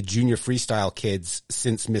skied with the junior freestyle kids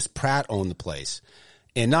since Miss Pratt owned the place.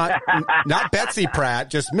 And not Betsy Pratt,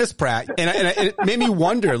 just Miss Pratt. And it made me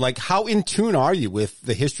wonder, like, how in tune are you with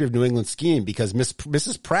the history of New England skiing? Because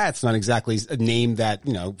Mrs. Pratt's not exactly a name that,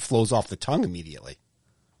 flows off the tongue immediately.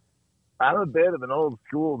 I'm a bit of an old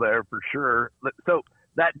school there for sure. So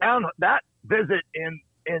that visit in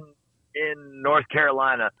North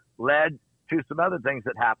Carolina led to some other things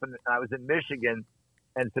that happened. I was in Michigan,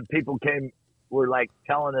 and some people were like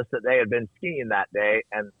telling us that they had been skiing that day,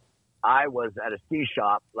 and I was at a ski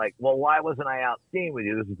shop, like, well, why wasn't I out skiing with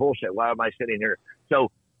you? This is bullshit. Why am I sitting here?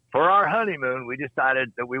 So for our honeymoon, we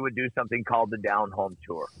decided that we would do something called the Down Home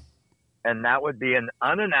Tour. And that would be an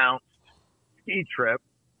unannounced ski trip.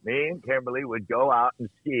 Me and Kimberly would go out and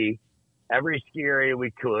ski every ski area we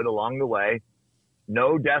could along the way.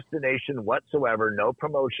 No destination whatsoever, no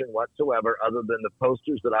promotion whatsoever, other than the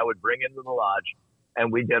posters that I would bring into the lodge.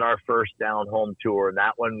 And we did our first Down Home Tour. And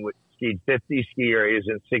that one skied 50 ski areas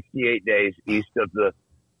in 68 days east of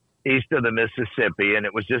the Mississippi. And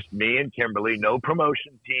it was just me and Kimberly, no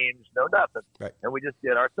promotion teams, no nothing. Right. And we just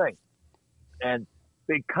did our thing. And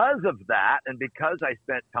because of that, and because I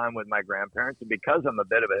spent time with my grandparents, and because I'm a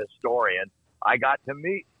bit of a historian, I got to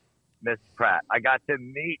meet Miss Pratt. I got to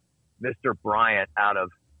meet Mr. Bryant out of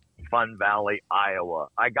Fun Valley, Iowa.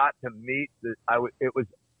 I got to meet it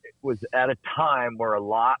was at a time where a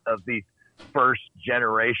lot of these first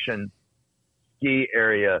generation ski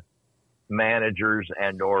area managers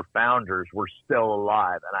and or founders were still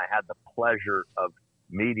alive. And I had the pleasure of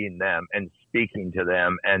meeting them and speaking to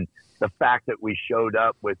them. And the fact that we showed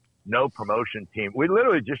up with no promotion team, we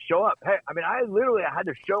literally just show up. Hey, I mean, I had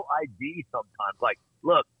to show ID sometimes. Like,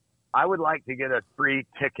 look, I would like to get a free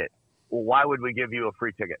ticket. Well, why would we give you a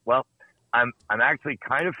free ticket? Well, I'm actually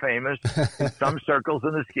kind of famous in some circles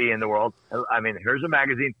in the ski in the world. I mean, here's a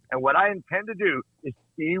magazine. And what I intend to do is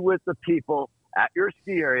ski with the people at your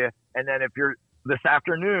ski area. And then if you're this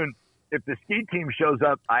afternoon, if the ski team shows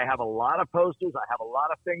up, I have a lot of posters. I have a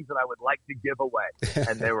lot of things that I would like to give away.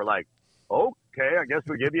 And they were like, okay, I guess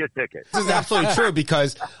we give you a ticket. This is absolutely true,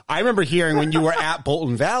 because I remember hearing when you were at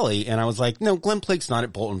Bolton Valley, and I was like, no, Glen Plake's not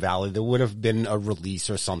at Bolton Valley. There would have been a release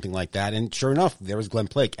or something like that. And sure enough, there was Glen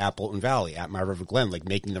Plake at Bolton Valley, at My River Glen, like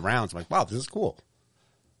making the rounds. I'm like, wow, this is cool.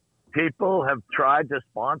 People have tried to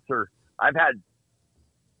sponsor. I've had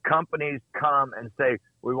companies come and say,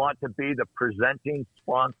 we want to be the presenting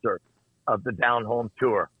sponsor of the Down Home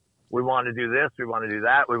Tour. We want to do this. We want to do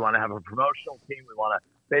that. We want to have a promotional team. We want to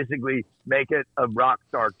basically make it a rock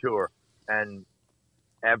star tour. And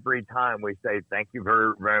every time we say, thank you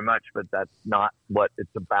very, very much, but that's not what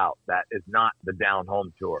it's about. That is not the Down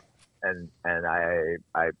Home Tour. And I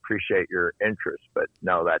appreciate your interest, but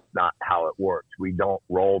no, that's not how it works. We don't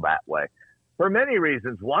roll that way for many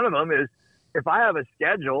reasons. One of them is if I have a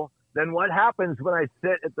schedule, then what happens when I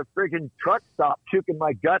sit at the freaking truck stop puking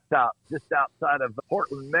my guts out just outside of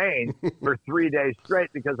Portland, Maine for 3 days straight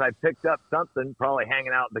because I picked up something, probably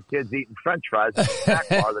hanging out with the kids eating French fries at the snack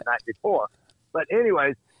bar the night before. But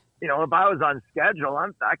anyways, if I was on schedule,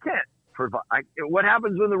 I can't provide. What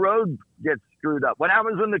happens when the road gets screwed up? What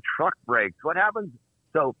happens when the truck breaks? What happens?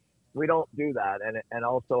 So we don't do that. And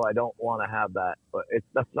also I don't want to have that, but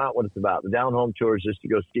that's not what it's about. The Down Home Tour is just to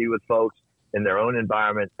go ski with folks in their own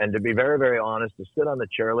environment, and to be very, very honest, to sit on the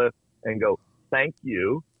chairlift and go, thank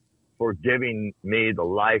you for giving me the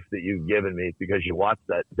life that you've given me, because you watched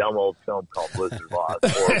that dumb old film called Blizzard of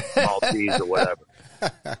Oz or Maltese or whatever.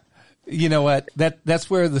 You know what? That's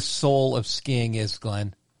where the soul of skiing is,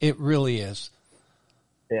 Glenn. It really is.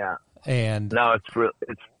 Yeah. And no,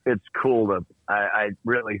 it's cool. I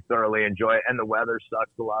really thoroughly enjoy it. And the weather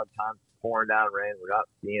sucks a lot of times, pouring down rain. We're not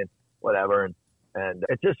skiing, whatever. And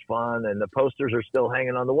it's just fun, and the posters are still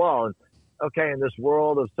hanging on the wall. And okay, in this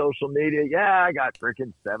world of social media, yeah, I got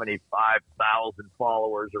freaking 75,000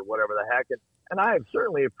 followers or whatever the heck, and I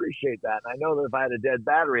certainly appreciate that. And I know that if I had a dead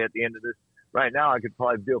battery at the end of this right now, I could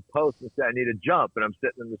probably do a post and say I need a jump, and I'm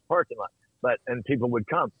sitting in this parking lot, and people would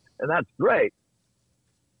come, and that's great.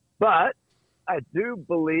 But I do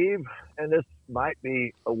believe, and this might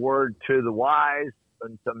be a word to the wise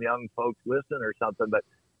and some young folks listen or something, but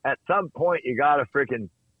at some point, you got to freaking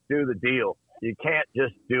do the deal. You can't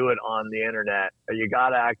just do it on the internet. You got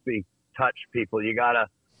to actually touch people. You got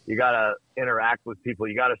to interact with people.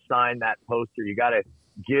 You got to sign that poster. You got to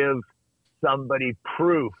give somebody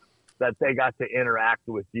proof that they got to interact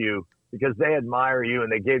with you because they admire you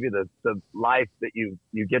and they gave you the life that you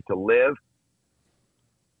get to live.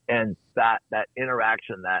 And that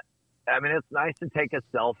interaction, it's nice to take a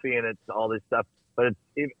selfie and it's all this stuff, but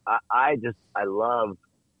I love.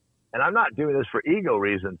 And I'm not doing this for ego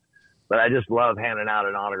reasons, but I just love handing out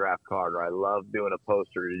an autograph card, or I love doing a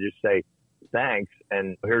poster to just say, thanks.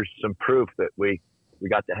 And here's some proof that we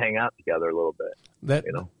got to hang out together a little bit.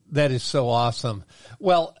 That is so awesome.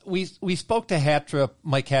 Well, we spoke to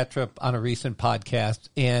Mike Hattrop on a recent podcast,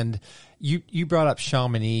 and you brought up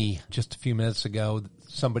Chamonix just a few minutes ago,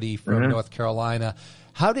 somebody from North Carolina.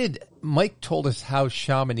 Mike told us how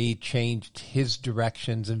Chamonix changed his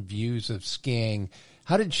directions and views of skiing.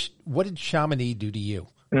 What did Chamonix do to you?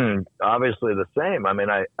 Obviously the same. I mean,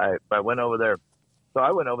 I went over there. So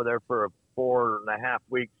I went over there for a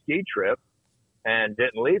 4.5-week ski trip and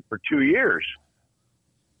didn't leave for 2 years,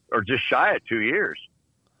 or just shy of 2 years.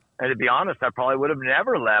 And to be honest, I probably would have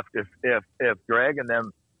never left if Greg and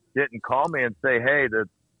them didn't call me and say, hey, the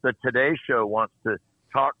Today Show wants to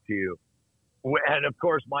talk to you. And of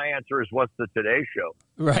course, my answer is, what's the Today Show?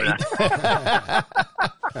 Right.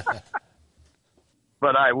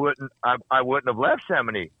 But I wouldn't have left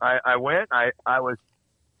Chamonix. I went, I was,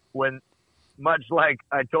 when, much like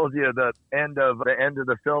I told you, the end of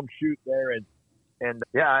the film shoot there. And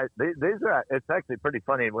yeah, these are, it's actually pretty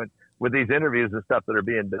funny with these interviews and stuff that are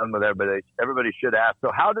being done with everybody should ask,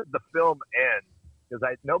 so how did the film end?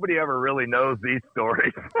 Because nobody ever really knows these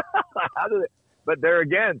stories. How did it? But there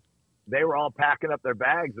again, they were all packing up their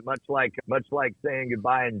bags, much like saying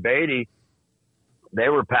goodbye in Beatty. They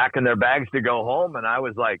were packing their bags to go home, and I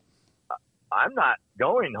was like, I'm not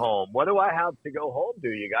going home. What do I have to go home to,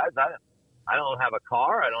 you guys? I don't have a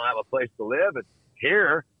car. I don't have a place to live. And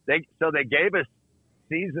here, they gave us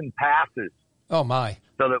season passes. Oh my!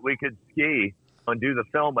 So that we could ski and do the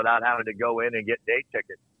film without having to go in and get day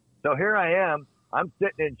tickets. So here I am. I'm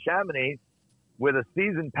sitting in Chamonix with a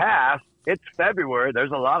season pass. It's February.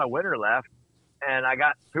 There's a lot of winter left, and I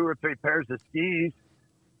got 2 or 3 pairs of skis.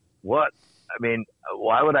 What? I mean,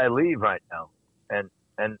 why would I leave right now? And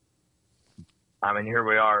I mean, here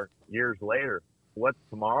we are years later. What's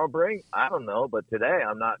tomorrow bring? I don't know, but today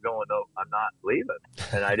I'm not leaving,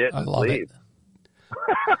 and I didn't leave.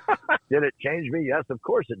 Did it change me? Yes, of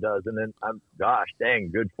course it does. And then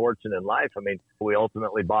good fortune in life. I mean, we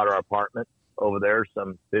ultimately bought our apartment over there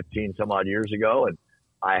some 15 some odd years ago, and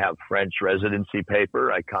I have French residency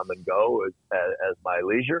paper. I come and go as my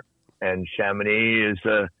leisure, and Chamonix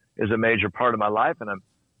is a major part of my life, and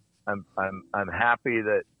I'm happy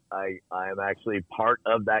that I am actually part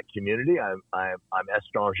of that community. I'm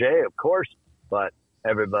étranger, of course, but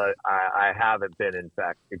everybody, I haven't been in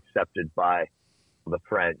fact accepted by the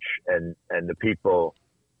French and the people.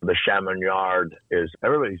 The Chamonixard is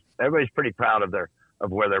everybody's pretty proud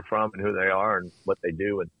of where they're from and who they are and what they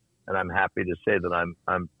do, and I'm happy to say that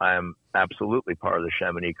I'm absolutely part of the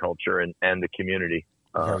Chamonix culture and the community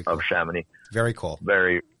cool. of Chamonix. Very cool.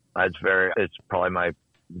 It's probably my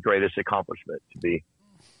greatest accomplishment to be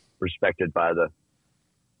respected by the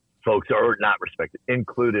folks, or not respected,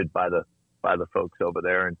 included by the folks over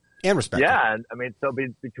there, and respected. Yeah, and I mean, so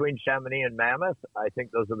between Chamonix and Mammoth, I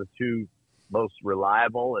think those are the 2 most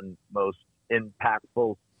reliable and most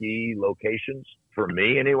impactful ski locations for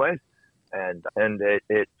me, anyways. And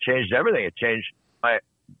it changed everything. It changed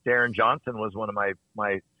Darren Johnson was one of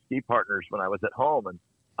my ski partners when I was at home, and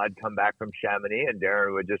I'd come back from Chamonix, and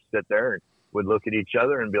Darren would just sit there and would look at each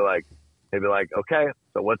other and they'd be like, okay,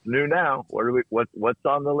 so what's new now? What's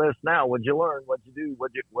on the list now? What'd you learn? What'd you do?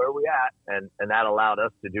 Where are we at? And that allowed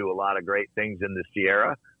us to do a lot of great things in the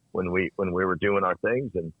Sierra when we were doing our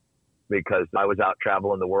things. And because I was out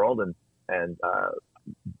traveling the world and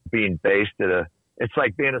being based it's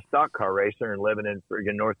like being a stock car racer and living in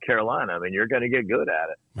friggin' North Carolina. I mean, you're going to get good at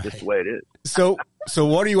it, just the way it is. So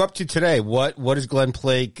what are you up to today? What does Glen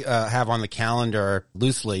Plake have on the calendar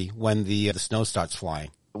loosely when the snow starts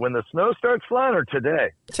flying? When the snow starts flying, or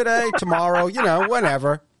today? Today, tomorrow,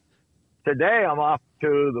 whenever. Today, I'm off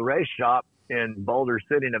to the race shop in Boulder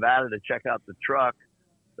City, Nevada, to check out the truck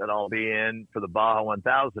that I'll be in for the Baja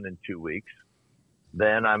 1000 in 2 weeks.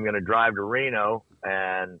 Then I'm going to drive to Reno,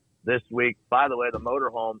 and this week, by the way, the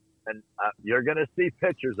motorhome, and you're going to see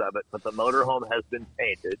pictures of it, but the motorhome has been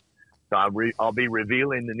painted. So I'll be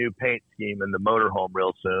revealing the new paint scheme in the motorhome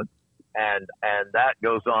real soon. And that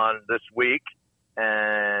goes on this week.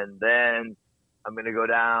 And then I'm going to go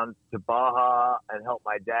down to Baja and help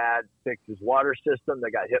my dad fix his water system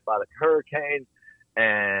that got hit by the hurricane.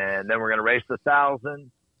 And then we're going to race the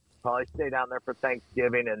 1,000, probably stay down there for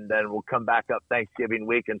Thanksgiving, and then we'll come back up Thanksgiving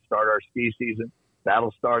week and start our ski season.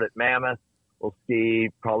 That'll start at Mammoth. We'll ski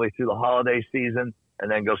probably through the holiday season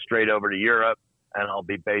and then go straight over to Europe. And I'll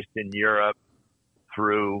be based in Europe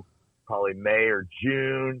through probably May or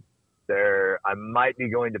June. I might be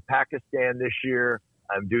going to Pakistan this year.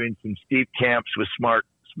 I'm doing some steep camps with smart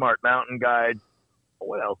mountain guides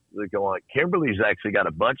what else is going on? Kimberly's actually got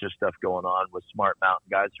a bunch of stuff going on with Smart Mountain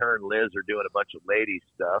guys. Her and Liz are doing a bunch of ladies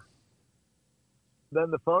stuff. Then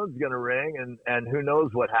the phone's going to ring, and who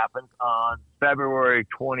knows what happens. On February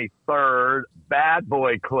 23rd, Bad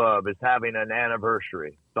Boy Club is having an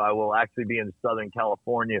anniversary. So I will actually be in Southern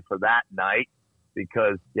California for that night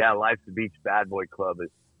because, Life's the Beach Bad Boy Club is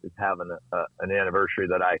having an anniversary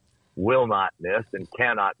that I will not miss and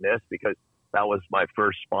cannot miss because that was my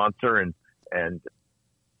first sponsor and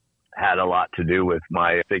had a lot to do with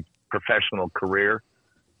my big professional career.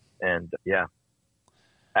 And,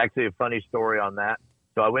 actually, a funny story on that.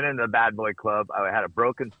 So I went into the Bad Boy Club. I had a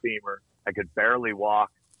broken femur. I could barely walk.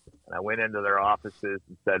 And I went into their offices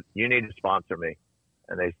and said, you need to sponsor me.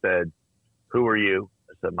 And they said, who are you?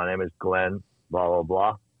 I said, my name is Glenn, blah, blah,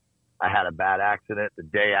 blah. I had a bad accident the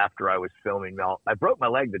day after I was filming. I broke my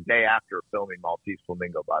leg the day after filming Maltese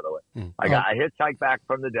Flamingo, by the way. I hitchhiked back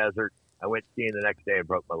from the desert. I went skiing the next day and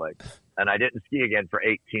broke my leg. And I didn't ski again for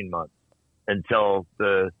 18 months until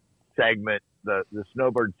the segment, the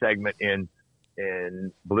snowbird segment in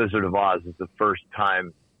Blizzard of Oz is the first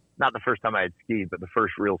time, not the first time I had skied, but the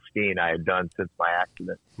first real skiing I had done since my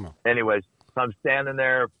accident. Anyways, so I'm standing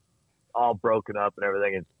there all broken up and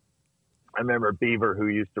everything. And I remember Beaver, who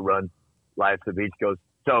used to run Life's the Beach, goes,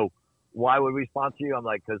 so why would we sponsor you? I'm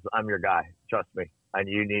like, because I'm your guy. Trust me. And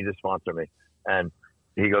you need to sponsor me. And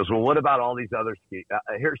he goes, well, what about all these other ski?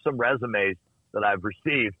 Here's some resumes that I've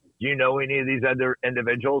received. Do you know any of these other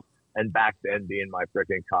individuals? And back then, being my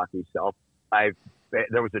freaking cocky self,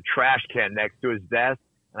 there was a trash can next to his desk,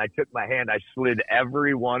 and I took my hand, I slid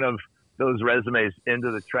every one of those resumes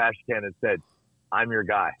into the trash can and said, I'm your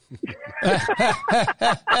guy.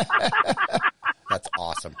 That's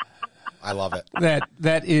awesome. I love it.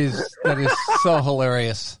 That is so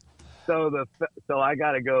hilarious. So I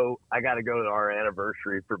gotta go to our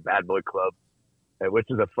anniversary for Bad Boy Club, which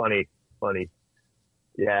is a funny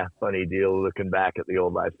deal looking back at the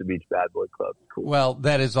old Life's the Beach Bad Boy Club. Cool. Well,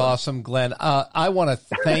 that is awesome, Glenn. I want to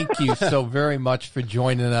thank you so very much for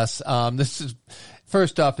joining us. This is,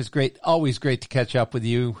 first off, it's great. Always great to catch up with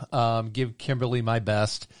you. Give Kimberly my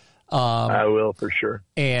best. I will for sure.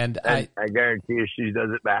 And I guarantee you she does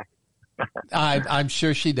it back. I'm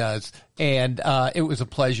sure she does. And it was a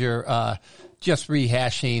pleasure just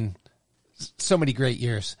rehashing so many great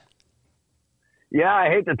years. Yeah, I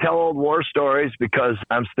hate to tell old war stories because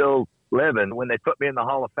I'm still living. When they put me in the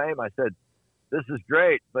Hall of Fame, I said, this is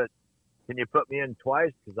great, but can you put me in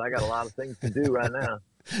twice? Because I got a lot of things to do right now.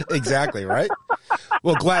 Exactly, right?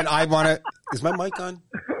 Well, Glenn, is my mic on?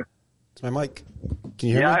 Is my mic? Can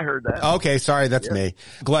you hear me? Yeah, I heard that. Okay, sorry, that's me.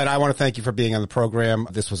 Glenn, I want to thank you for being on the program.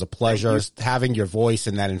 This was a pleasure. Having your voice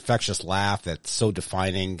and that infectious laugh that's so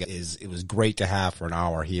defining it was great to have for an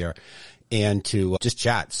hour here. And to just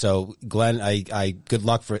chat. So, Glenn, I good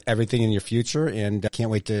luck for everything in your future, and can't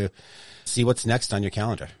wait to see what's next on your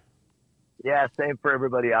calendar. Yeah, same for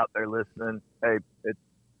everybody out there listening. Hey,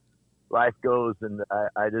 life goes, and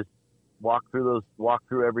I just walk through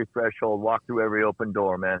every threshold, walk through every open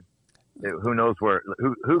door, man. Who knows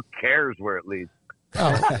who cares where it leads?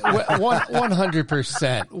 Oh,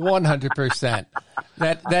 100%, 100%.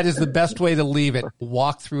 That is the best way to leave it.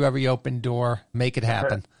 Walk through every open door, make it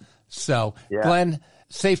happen. So, Glenn,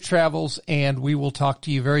 safe travels, and we will talk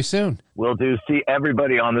to you very soon. Will do. See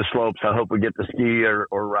everybody on the slopes. I hope we get to ski or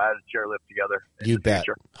ride a chairlift together. You bet.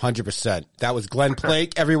 100%. That was Glen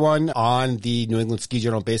Plake, everyone, on the New England Ski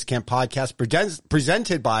Journal Base Camp podcast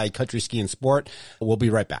presented by Country Ski and Sport. We'll be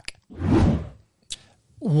right back.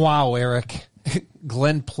 Wow, Eric.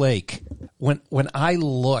 Glen Plake. When I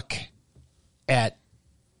look at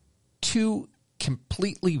two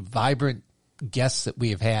completely vibrant guests that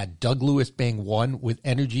we have had, Doug Lewis being one with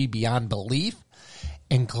energy beyond belief,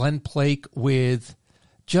 and Glen Plake with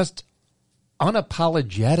just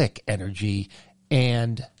unapologetic energy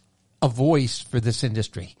and a voice for this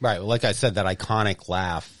industry. Right. Well, like I said, that iconic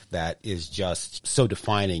laugh that is just so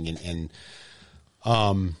defining and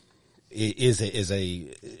is a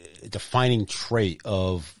defining trait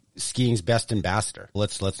of skiing's best ambassador.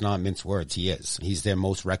 Let's not mince words. He is. He's their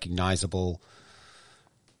most recognizable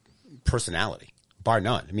personality, bar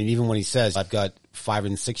none. I mean, even when he says, I've got 5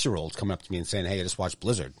 and 6 year olds coming up to me and saying, hey, I just watched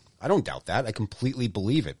Blizzard. I don't doubt that. I completely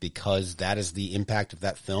believe it because that is the impact of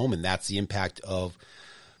that film, and that's the impact of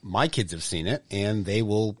my kids have seen it, and they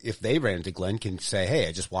will, if they ran into Glenn, can say, hey,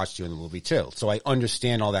 I just watched you in the movie too. So I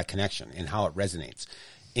understand all that connection and how it resonates.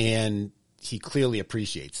 And he clearly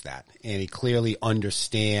appreciates that, and he clearly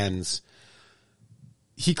understands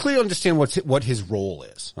what his role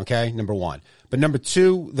is. Okay. Number one. But number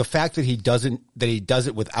two, the fact that he does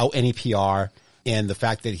it without any PR, And the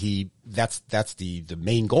fact that that's the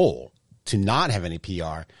main goal, to not have any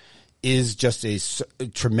PR, is just a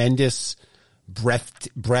tremendous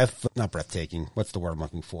not breathtaking. What's the word I'm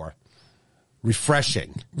looking for?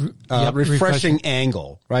 Refreshing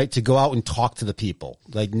angle, right? To go out and talk to the people,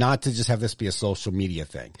 like not to just have this be a social media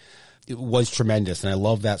thing. It was tremendous. And I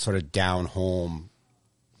love that sort of down home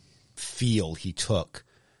feel he took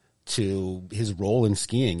to his role in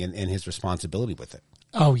skiing and his responsibility with it.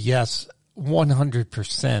 Oh, yes,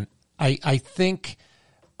 100%. I think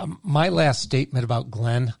my last statement about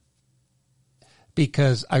Glen,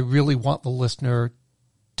 because I really want the listener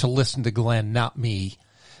to listen to Glen, not me.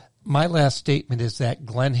 My last statement is that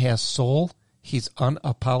Glen has soul. He's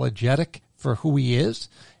unapologetic for who he is.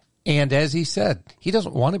 And as he said, he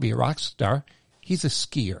doesn't want to be a rock star. He's a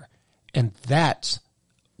skier. And that's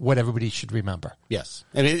what everybody should remember. Yes.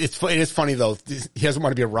 And it is funny, though. He doesn't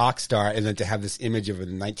want to be a rock star, and then to have this image of it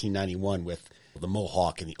in 1991 with the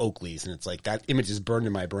Mohawk and the Oakleys, and it's like that image is burned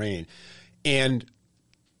in my brain. And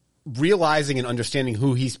realizing and understanding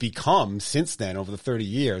who he's become since then over the 30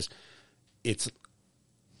 years, it's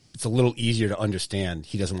a little easier to understand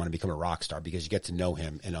he doesn't want to become a rock star, because you get to know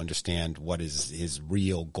him and understand what his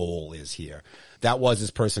real goal is here. That was his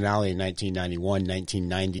personality in 1991,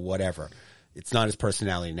 1990, whatever. It's not his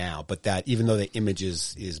personality now, but that, even though the image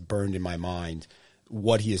is burned in my mind,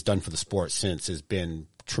 what he has done for the sport since has been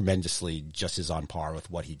tremendously just as on par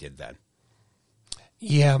with what he did then.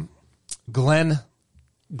 Yeah. Glen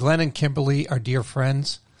and Kimberly are dear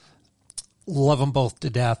friends. Love them both to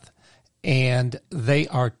death. And they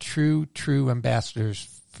are true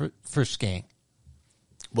ambassadors for skiing.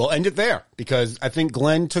 We'll end it there, because I think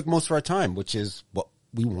Glen took most of our time, which is what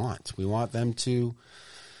we want. We want them to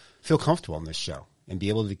feel comfortable on this show and be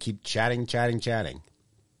able to keep chatting.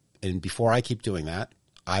 And before I keep doing that,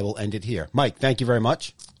 I will end it here. Mike, thank you very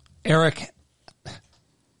much. Eric,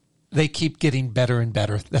 they keep getting better and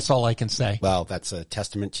better. That's all I can say. Well, that's a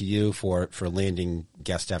testament to you for landing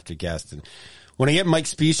guest after guest. And when I get Mike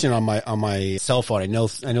Specian on my cell phone, I know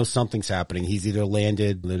something's happening. He's either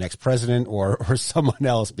landed the next president or someone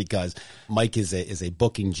else, because Mike is a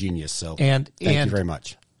booking genius. So thank you very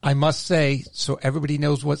much. I must say, so everybody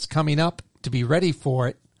knows what's coming up, to be ready for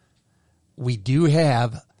it, we do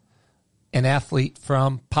have an athlete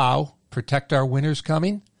from POW, Protect Our Winners,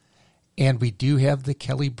 coming, and we do have the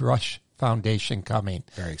Kelly Brush Foundation coming.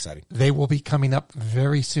 Very exciting. They will be coming up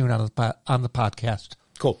very soon on the podcast.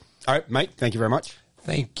 Cool. All right, Mike, thank you very much.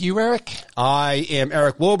 Thank you, Eric. I am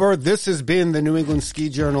Eric Wilbur. This has been the New England Ski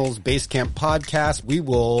Journal's Basecamp podcast. We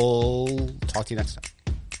will talk to you next time.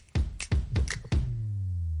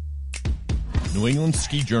 New England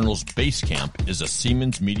Ski Journal's Basecamp is a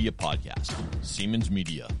Siemens Media podcast. Siemens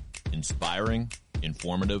Media. Inspiring,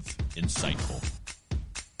 informative, insightful.